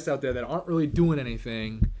giving advice out there that aren't really doing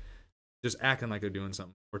anything, just acting like they're doing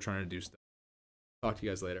something. We're trying to do stuff. Talk to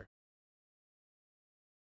you guys later.